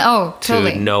 Yeah,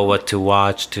 totally. To know what to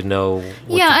watch, to know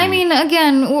what to I do. mean,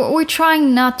 again, we're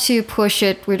trying not to push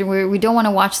it. We don't want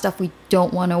to watch stuff we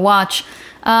don't want to watch.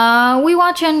 We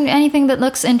watch anything that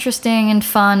looks interesting and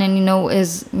fun and,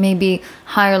 is maybe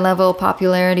higher level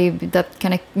popularity that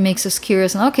kind of makes us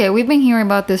curious. And okay, we've been hearing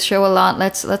about this show a lot.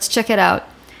 Let's check it out.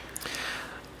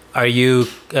 Are you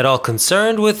at all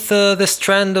concerned with this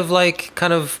trend of like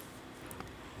kind of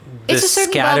it's a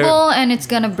certain bubble and it's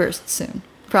gonna burst soon,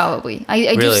 probably.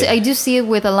 I do see it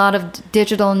with a lot of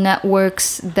digital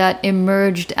networks that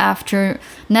emerged after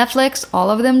Netflix. All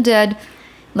of them dead.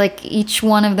 Like each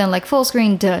one of them, like full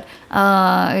screen dead.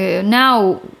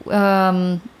 Now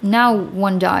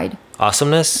one died.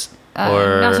 Awesomeness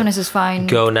or Awesomeness is fine.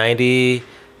 Go 90,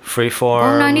 Freeform.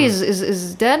 Go 90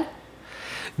 is dead.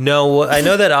 No, I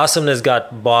know that Awesomeness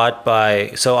got bought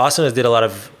by. So Awesomeness did a lot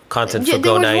of content for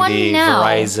Go 90,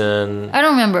 Verizon. I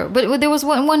don't remember, but there was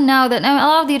one now that a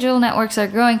lot of digital networks are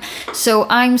growing. So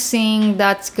I'm seeing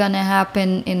that's gonna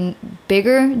happen in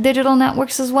bigger digital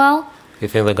networks as well. You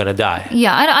think they're gonna die?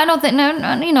 Yeah, I don't think. No,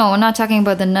 I'm not talking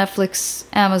about the Netflix,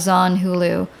 Amazon,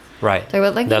 Hulu. Right.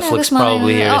 Like, Netflix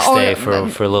probably here to stay for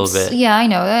a little bit. Yeah, I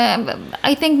know.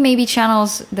 I think maybe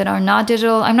channels that are not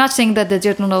digital. I'm not saying that the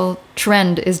digital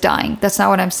trend is dying. That's not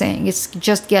what I'm saying. It's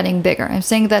just getting bigger. I'm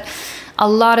saying that a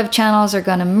lot of channels are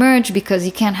going to merge because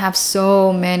you can't have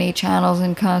so many channels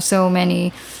and kind of so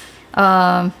many,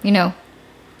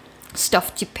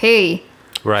 stuff to pay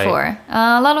for.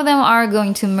 A lot of them are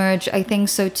going to merge. I think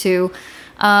so too.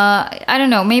 I don't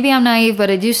know. Maybe I'm naive,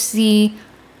 but I do see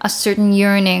a certain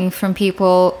yearning from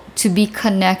people to be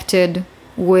connected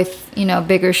with, a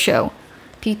bigger show.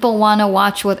 People want to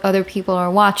watch what other people are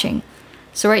watching.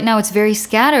 So right now it's very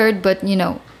scattered, but,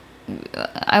 I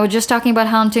was just talking about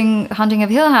Haunting of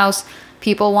Hill House.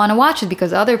 People want to watch it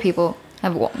because other people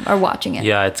are watching it.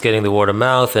 Yeah, it's getting the word of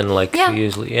mouth and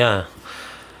usually,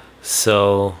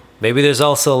 So maybe there's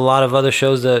also a lot of other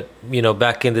shows that,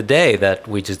 back in the day that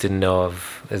we just didn't know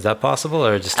of. Is that possible?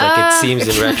 Or just it seems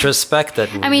in retrospect that,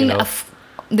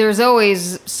 there's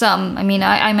always some.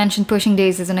 I mentioned Pushing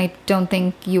Daisies and I don't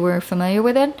think you were familiar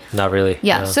with it. Not really.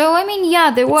 Yeah. No. So,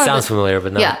 there were. It sounds familiar,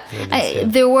 but not. Yeah.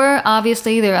 There were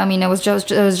obviously there. I was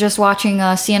just watching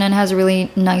CNN has a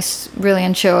really nice,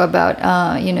 brilliant show about,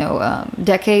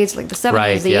 decades, like the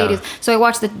 70s, the 80s. So I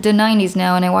watched the 90s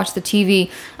now and I watched the TV.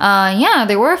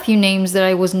 There were a few names that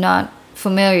I was not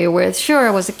familiar with. Sure,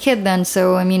 I was a kid then,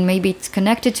 so maybe it's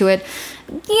connected to it.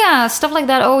 Yeah, stuff like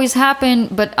that always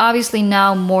happened, but obviously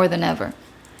now more than ever.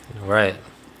 Right.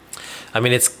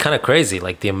 It's kind of crazy,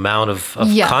 like the amount of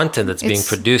content that's being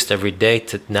produced every day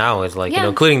to now is like,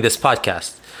 including this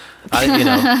podcast.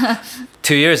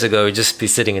 2 years ago, we'd just be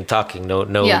sitting and talking,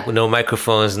 no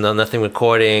microphones, nothing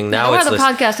recording. Now it's the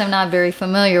podcast I'm not very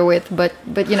familiar with, but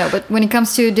when it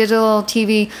comes to digital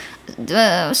TV,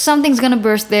 something's gonna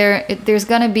burst there. There's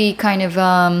gonna be kind of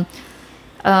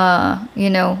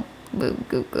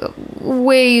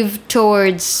walk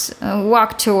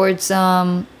towards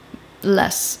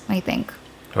less, I think.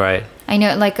 Right. I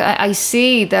know, I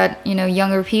see that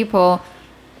younger people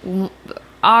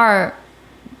are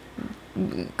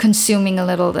consuming a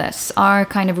little less, are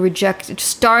kind of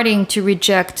starting to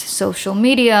reject social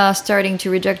media, starting to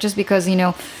reject just because I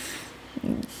don't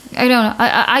know.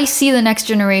 I see the next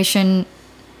generation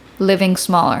living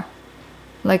smaller,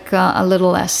 a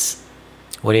little less.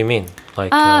 What do you mean?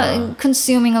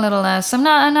 Consuming a little less. I'm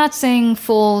not saying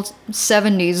full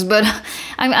 70s, but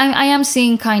I am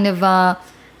seeing kind of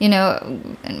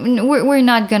we're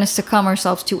not gonna succumb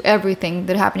ourselves to everything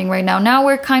that's happening right now. Now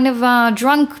we're kind of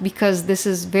drunk because this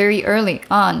is very early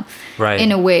on, right?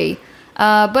 In a way,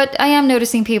 but I am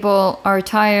noticing people are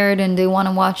tired and they want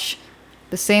to watch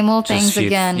the same old things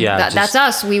again. That's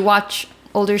us. We watch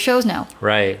older shows now.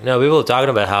 Right. No, people are talking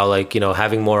about how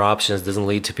having more options doesn't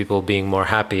lead to people being more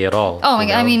happy at all. Oh,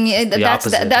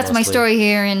 that's my story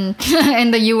here in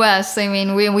in the U.S.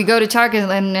 We go to Target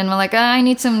and we're like, I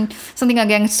need something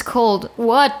against cold.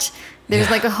 What? There's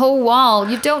a whole wall.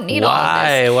 You don't need all of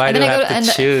this. Why do you have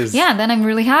to choose? Then I'm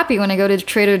really happy when I go to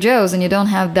Trader Joe's and you don't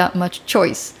have that much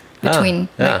choice. Between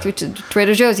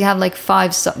Trader Joe's, you have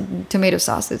 5 tomato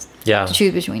sauces to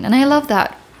choose between, and I love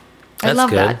that. I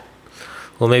love that.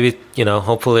 Well, maybe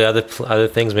hopefully other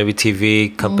things, maybe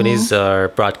TV companies or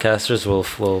broadcasters will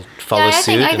follow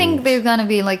suit. I think there's gonna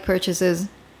be purchases.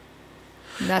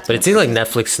 But it seems like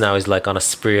Netflix now is on a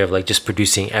spree of just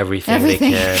producing everything they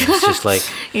can. It's just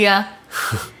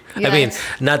I mean,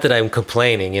 not that I'm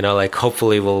complaining, like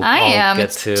hopefully we'll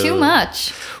get to too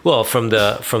much. Well, from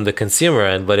the consumer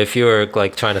end, but if you're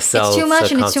like trying to sell, it's too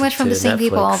much, and it's too much from the same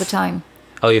people all the time.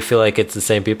 Oh, you feel like it's the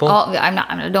same people? Oh,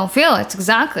 I don't feel it's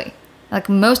exactly like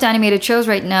most animated shows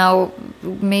right now.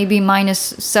 Maybe minus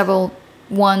several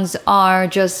ones are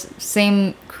just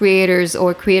same creators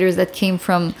or creators that came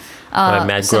from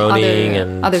Matt Groening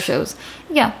and other shows.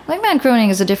 Yeah, like Matt Groening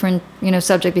is a different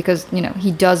subject because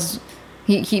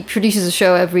he produces a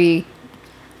show every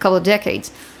couple of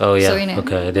decades. Oh yeah, so, okay.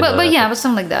 I didn't but know that. Yeah, but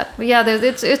something like that. But yeah,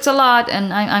 it's a lot,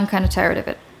 and I'm kind of tired of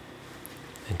it.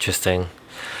 Interesting.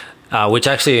 Which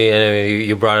actually,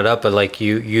 you brought it up, but like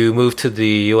you moved to the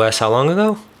U.S. how long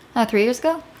ago? 3 years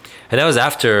ago. And that was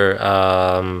after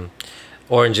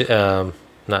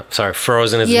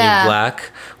Frozen is the New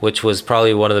Black, which was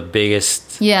probably one of the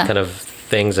biggest kind of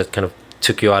things that kind of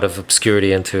took you out of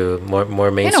obscurity into more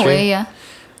mainstream. In a way, yeah.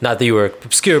 Not that you were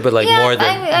obscure, but like more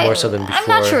so than before. I'm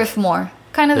not sure if more.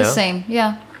 Kind of the same,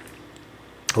 yeah.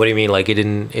 What do you mean? Like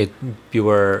you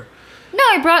were... No,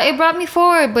 it brought me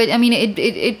forward, but I mean,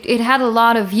 it had a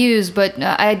lot of views, but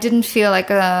I didn't feel like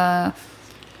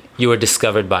You were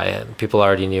discovered by it. People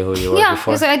already knew who you were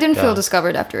before. Yeah, I didn't feel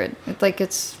discovered after it.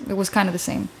 It was kind of the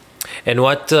same. And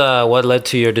what led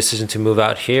to your decision to move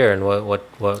out here, and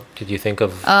what did you think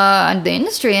of? The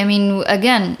industry. I mean,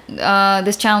 again,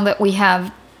 this channel that we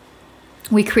have,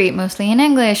 we create mostly in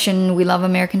English, and we love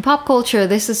American pop culture.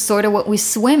 This is sort of what we're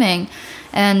swimming,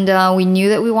 and we knew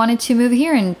that we wanted to move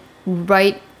here and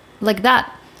write like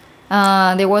that.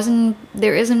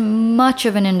 There isn't much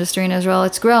of an industry in Israel.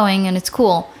 It's growing and it's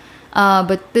cool,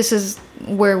 but this is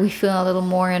where we feel a little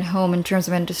more at home in terms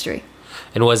of industry.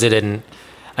 And was it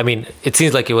I mean, it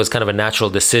seems like it was kind of a natural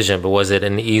decision, but was it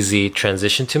an easy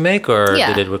transition to make, or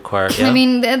did it require... Yeah? I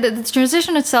mean, the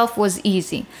transition itself was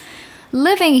easy.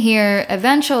 Living here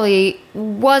eventually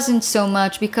wasn't so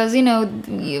much because,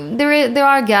 there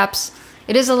are gaps.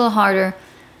 It is a little harder.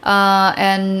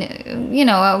 And,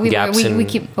 we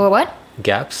keep... What?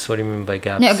 Gaps? What do you mean by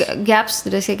gaps? No, gaps.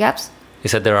 Did I say gaps? You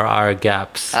said there are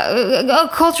gaps.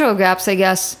 Cultural gaps, I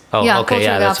guess. Oh, yeah, okay,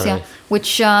 cultural gaps, yeah.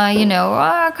 Which,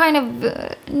 are kind of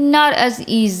not as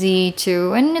easy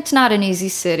to, and it's not an easy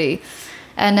city.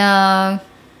 And, I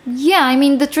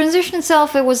mean, the transition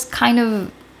itself, it was kind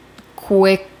of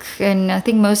quick. And I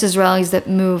think most Israelis that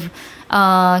move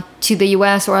to the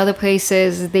U.S. or other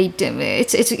places,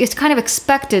 it's kind of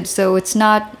expected. So it's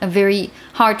not a very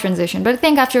hard transition. But I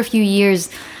think after a few years,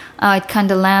 it kind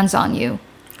of lands on you.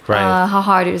 Right. How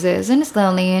hard it is, and it's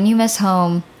lonely, and you miss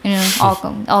home,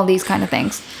 all these kind of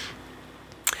things.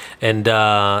 And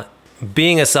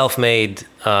being a self-made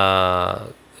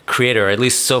creator, at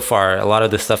least so far, a lot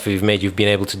of the stuff you've made, you've been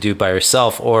able to do by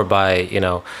yourself or by,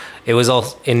 it was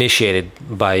all initiated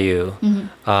by you.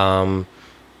 Mm-hmm.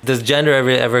 Does gender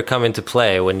ever come into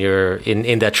play when you're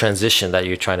in that transition that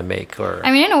you're trying to make? Or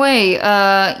I mean, in a way,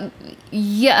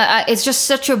 it's just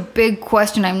such a big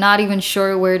question. I'm not even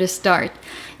sure where to start.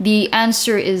 The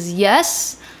answer is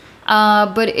yes,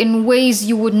 but in ways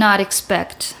you would not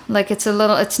expect. Like it's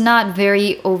not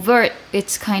very overt.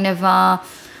 It's kind of,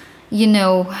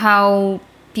 how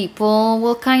people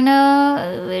will kind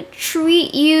of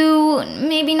treat you,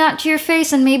 maybe not to your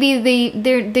face, and maybe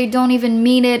they don't even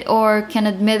mean it or can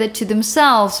admit it to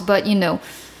themselves, but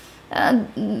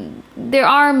there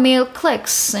are male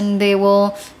cliques, and they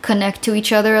will connect to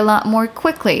each other a lot more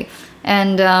quickly.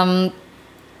 And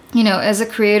as a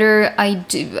creator, I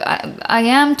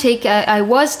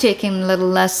was taken a little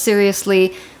less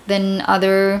seriously than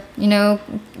other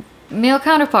male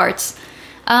counterparts.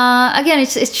 Again,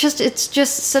 it's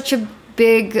just such a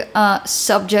big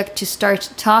subject to start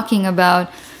talking about,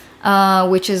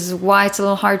 which is why it's a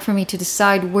little hard for me to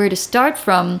decide where to start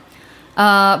from.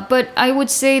 But I would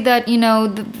say that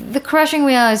the crushing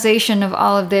realization of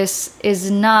all of this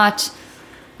is not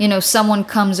someone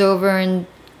comes over and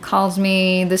calls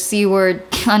me the C word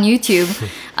on YouTube.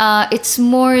 It's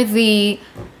more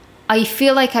I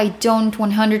feel like I don't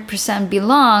 100%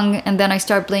 belong, and then I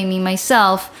start blaming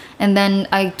myself, and then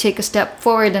I take a step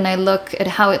forward and I look at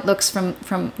how it looks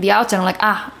from the outside. I'm like,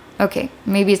 okay,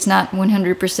 maybe it's not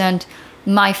 100%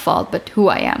 my fault, but who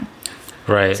I am.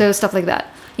 Right. So stuff like that.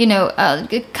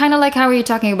 Kind of like how you're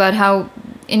talking about how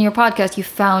in your podcast you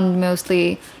found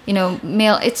mostly,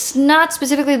 male. It's not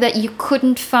specifically that you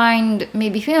couldn't find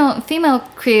maybe female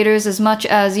creators as much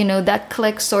as, that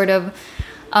clique sort of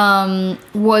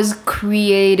was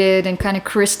created and kind of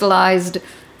crystallized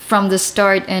from the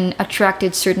start and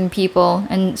attracted certain people,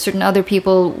 and certain other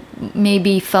people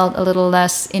maybe felt a little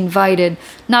less invited.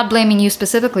 Not blaming you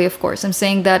specifically, of course. I'm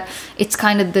saying that it's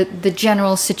kind of the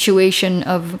general situation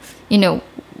of, you know,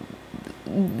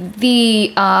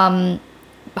 the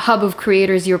hub of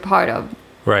creators you're part of.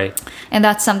 Right. And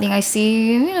that's something I see,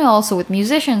 you know, also with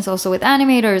musicians, also with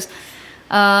animators.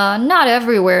 Not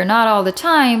everywhere, not all the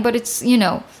time, but it's, you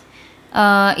know,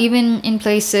 even in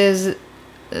places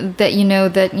that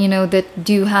that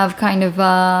do have kind of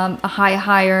a high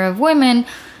hire of women,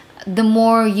 the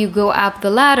more you go up the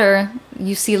ladder,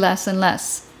 you see less and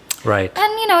less. Right.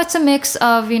 And you know, it's a mix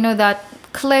of, you know, that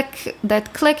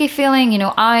clicky feeling. You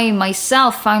know, I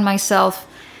myself found myself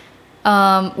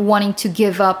wanting to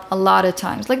give up a lot of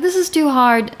times. Like, this is too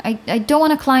hard. I don't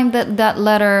want to climb that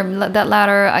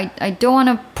ladder. I don't want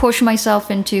to push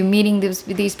myself into meeting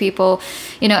these people.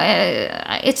 You know,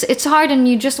 it's hard, and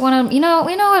you just want to, you know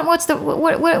what's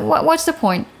the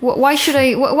point? Why should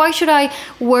I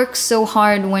work so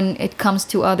hard when it comes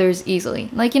to others easily?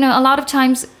 Like, you know, a lot of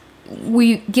times we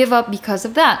give up because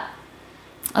of that.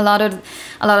 A lot of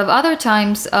other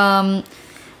times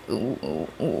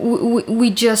we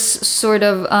just sort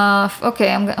of okay,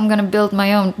 I'm gonna build my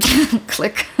own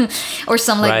clique or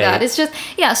something like that. It's just,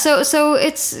 yeah, so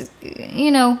it's,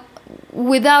 you know,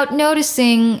 without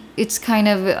noticing, it's kind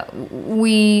of,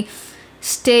 we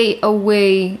stay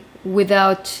away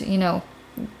without, you know,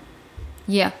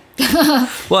 yeah.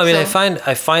 Well, I mean, so,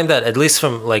 I find that, at least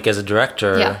from, like, as a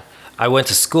director, yeah. I went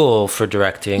to school for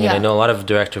directing, and I know a lot of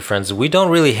director friends. We don't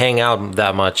really hang out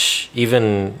that much,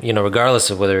 even, you know,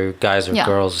 regardless of whether guys or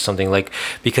girls or something, like,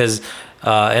 because,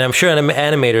 and I'm sure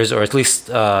animators, or at least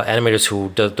animators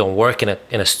who don't work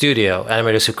in a studio,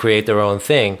 animators who create their own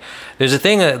thing, there's a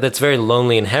thing that's very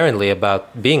lonely inherently about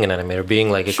being an animator, being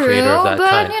like a creator of that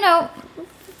kind. But, you know,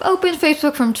 open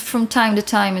Facebook from time to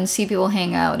time and see people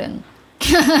hang out, and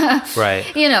right,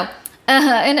 you know,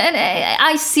 and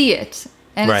I see it.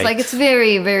 And it's like, it's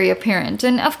very, very apparent.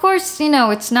 And of course, you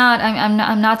know, it's not,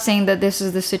 I'm not saying that this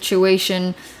is the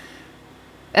situation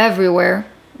everywhere.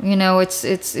 You know,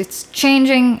 it's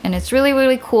changing, and it's really,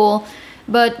 really cool.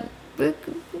 But,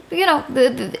 you know,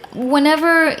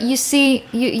 whenever you see,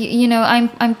 you know,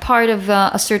 I'm part of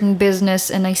a certain business,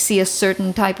 and I see a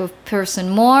certain type of person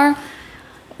more,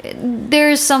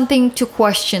 there's something to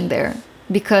question there,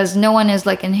 because no one is,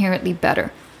 like, inherently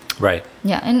better. Right.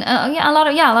 Yeah, and a lot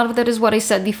of that is what I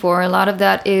said before. A lot of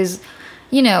that is,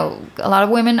 you know, a lot of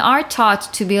women are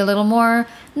taught to be a little more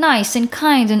nice and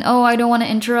kind, and I don't want to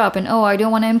interrupt, and I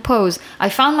don't want to impose. I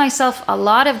found myself a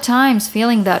lot of times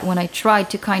feeling that when I tried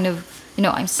to kind of, you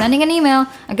know, I'm sending an email,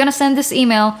 I'm gonna send this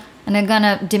email, and I'm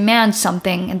gonna demand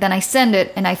something, and then I send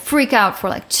it, and I freak out for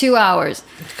like 2 hours.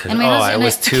 And I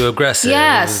was too aggressive.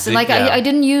 Yes, I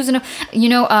didn't use enough. You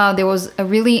know, there was a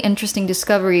really interesting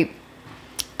discovery.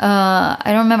 I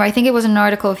don't remember. I think it was an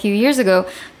article a few years ago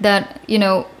that, you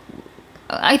know,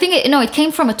 I think it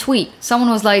came from a tweet.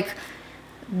 Someone was like,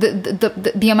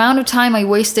 the amount of time I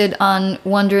wasted on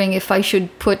wondering if I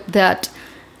should put that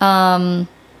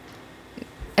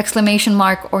exclamation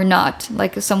mark or not,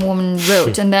 like some woman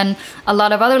wrote, and then a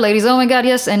lot of other ladies, oh my god,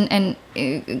 yes, and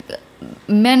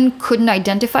men couldn't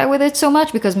identify with it so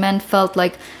much, because men felt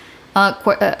like,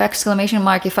 exclamation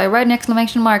mark, if I write an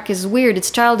exclamation mark, is weird, it's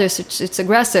childish, it's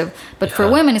aggressive. But for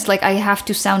women, it's like, I have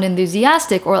to sound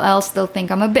enthusiastic, or else they'll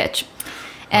think I'm a bitch.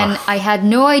 And I had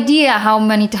no idea how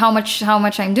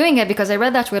much I'm doing it, because I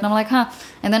read that tweet and I'm like, huh.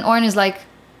 And then Oren is like,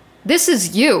 this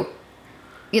is you.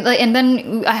 And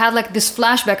then I had like this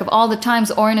flashback of all the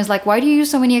times Oren is like, why do you use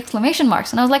so many exclamation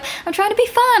marks? And I was like, I'm trying to be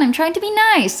fun, I'm trying to be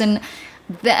nice. And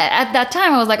at that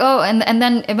time I was like, oh, and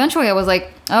then eventually I was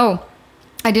like, oh,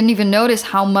 I didn't even notice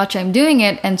how much I'm doing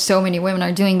it, and so many women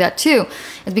are doing that too.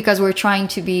 It's because we're trying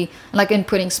to be like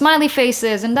inputting smiley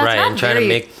faces, and that's right, not and trying to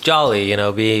make jolly, you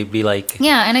know, be like,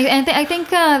 yeah. And I think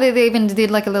they even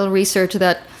did like a little research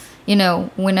that, you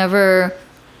know, whenever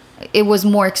it was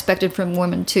more expected from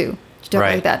women too, to talk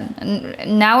like that.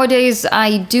 And nowadays,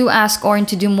 I do ask Oren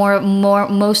to do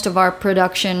most of our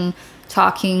production,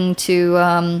 talking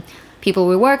to people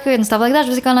we work with and stuff like that,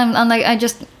 just because I'm like,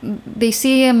 they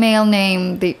see a male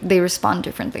name, they respond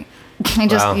differently. You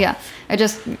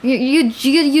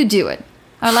do it.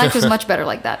 Our life is much better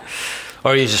like that.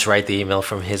 Or you just write the email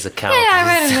from his account. Yeah, I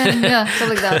write it in, yeah, stuff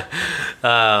like that.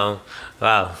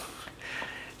 Wow.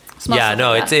 Yeah,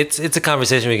 no, it's a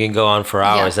conversation we can go on for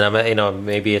hours, and I'm, you know,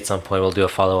 maybe at some point we'll do a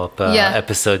follow-up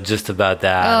episode just about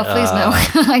that. Oh, please no,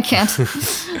 I can't.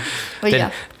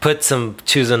 But then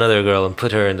choose another girl and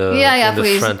put her in the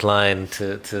the front line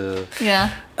to yeah.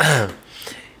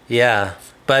 yeah.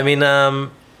 But I mean,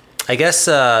 I I guess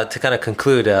to kind of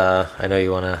conclude, I know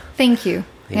you want to. Thank you.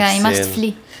 Yeah, I must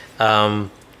flee. I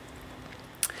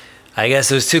guess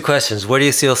there's two questions. Where do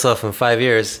you see yourself in 5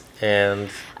 years? And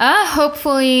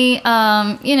hopefully,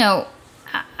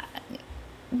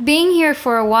 being here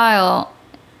for a while,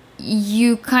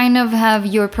 you kind of have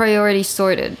your priorities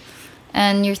sorted,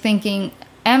 and you're thinking,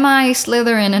 am I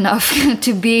Slytherin enough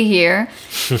to be here?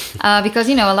 Because,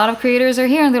 a lot of creators are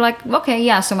here and they're like, okay,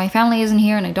 yeah, so my family isn't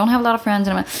here and I don't have a lot of friends.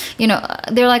 And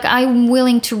they're like, I'm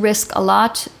willing to risk a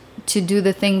lot to do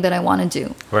the thing that I want to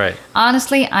do. Right.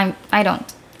 Honestly, I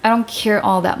don't care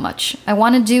all that much. I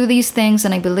want to do these things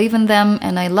and I believe in them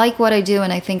and I like what I do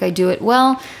and I think I do it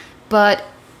well, but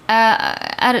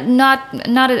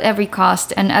not at every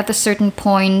cost. And at a certain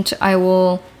point, I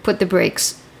will put the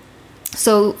brakes.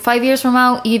 So 5 years from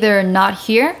now, either not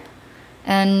here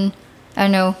and, I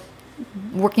don't know,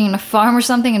 working on a farm or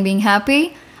something and being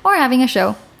happy, or having a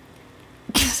show.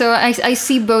 So I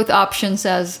see both options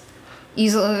as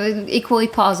equally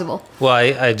possible. Well,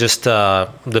 I just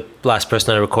the last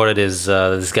person I recorded is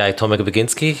this guy Tomek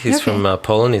Baginski. He's from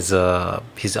Poland.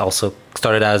 He's also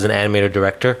started out as an animator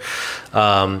director,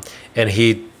 and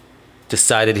he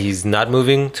decided he's not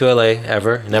moving to LA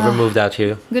ever. Never moved out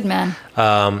here. Good man.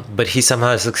 But he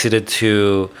somehow succeeded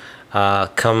to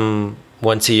come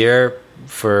once a year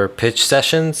for pitch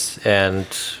sessions, and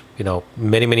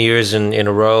many years in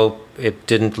a row it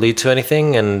didn't lead to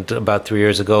anything. And about 3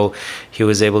 years ago, he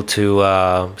was able to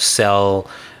sell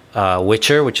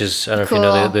Witcher, which is, I don't know if you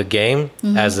know the game,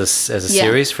 as a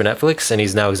series for Netflix, and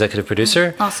he's now executive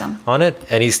producer on it,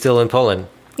 and he's still in Poland.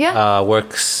 Yeah.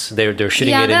 Works. They're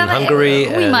shooting it in Hungary.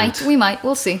 We might.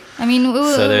 We'll see. I mean,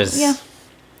 so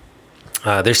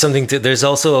there's something to. There's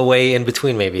also a way in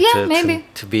between, maybe.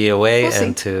 To be away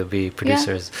and to be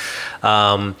producers.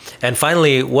 Yeah. And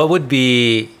finally, what would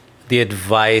be the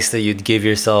advice that you'd give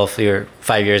yourself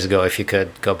 5 years ago if you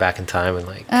could go back in time and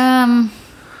like?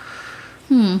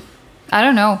 I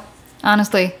don't know.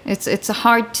 Honestly, it's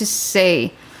hard to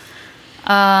say.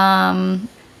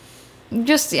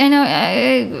 Just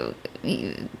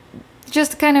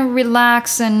just kind of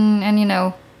relax and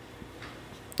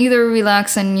either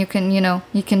relax and you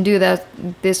can do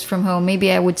this from home.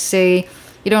 Maybe I would say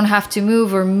you don't have to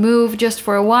move or move just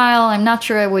for a while. I'm not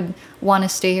sure I would want to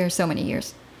stay here so many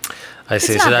years. I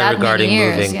see. So that regarding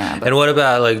moving. Yeah, and what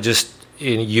about like just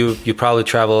you probably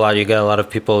travel a lot. You get a lot of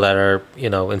people that are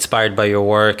inspired by your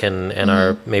work and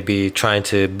are maybe trying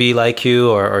to be like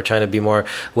you or trying to be more.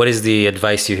 What is the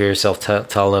advice you hear yourself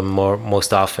tell them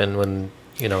most often when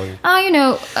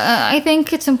I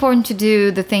think it's important to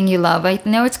do the thing you love. I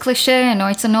know it's cliche. I know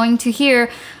it's annoying to hear,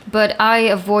 but I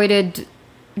avoided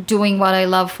doing what I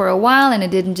love for a while and it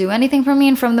didn't do anything for me.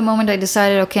 And from the moment I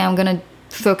decided, okay, I'm gonna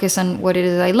focus on what it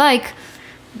is I like,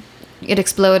 it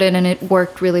exploded and it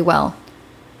worked really well.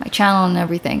 My channel and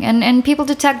everything. And people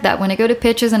detect that. When I go to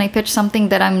pitches and I pitch something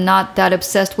that I'm not that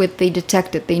obsessed with, they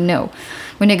detect it. They know.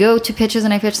 When I go to pitches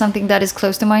and I pitch something that is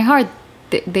close to my heart,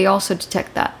 they also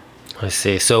detect that. I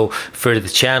see. So for the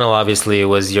channel, obviously, it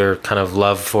was your kind of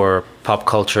love for pop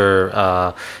culture.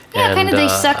 Kind of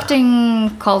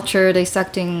dissecting culture,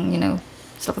 dissecting,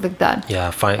 stuff like that. Yeah,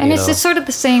 fine. And it's sort of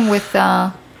the same with,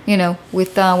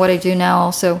 with what I do now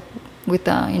also, with,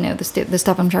 the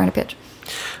stuff I'm trying to pitch.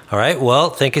 All right.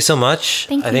 Well, thank you so much.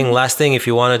 Thank you. I think last thing, if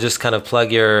you want to just kind of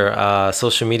plug your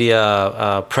social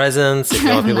media presence, if you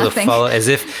want people to follow, as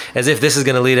if this is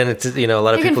going to lead into a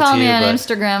lot of people to you. You can follow me on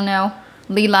Instagram now,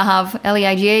 Leigh Lahav, Leigh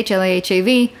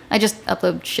Lahav. I just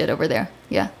upload shit over there.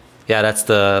 Yeah. Yeah, that's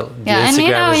the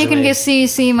Instagram. And you can just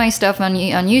see my stuff on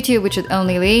YouTube, which is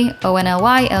OnlyLeigh,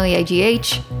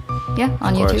 OnlyLeigh. Yeah,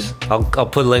 on YouTube. I'll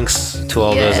put links to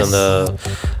all those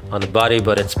on the body,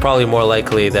 but it's probably more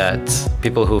likely that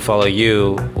people who follow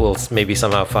you will maybe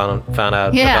somehow found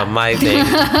out about my thing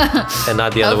and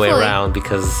not the other way around,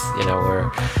 because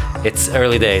it's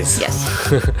early days. Yes.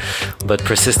 But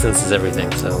persistence is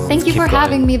everything. So thank you for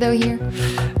having me though here.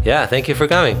 Yeah, thank you for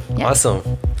coming. Yeah. Awesome.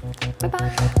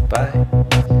 Bye-bye. Bye.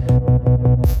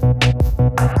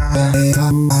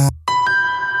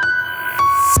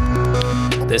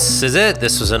 This is it.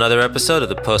 This was another episode of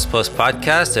the Post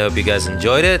podcast. I hope you guys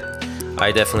enjoyed it.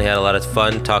 I definitely had a lot of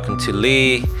fun talking to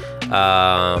Leigh.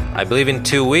 I believe in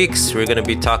 2 weeks we're going to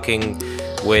be talking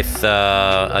with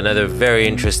another very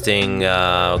interesting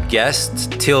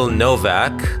guest, Till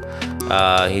Novak.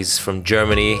 He's from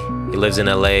Germany. He lives in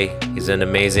LA. He's an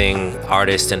amazing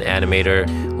artist and animator.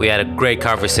 We had a great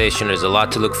conversation. There's a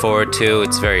lot to look forward to.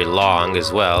 It's very long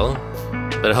as well.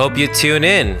 But I hope you tune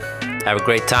in. Have a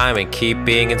great time and keep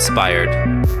being inspired.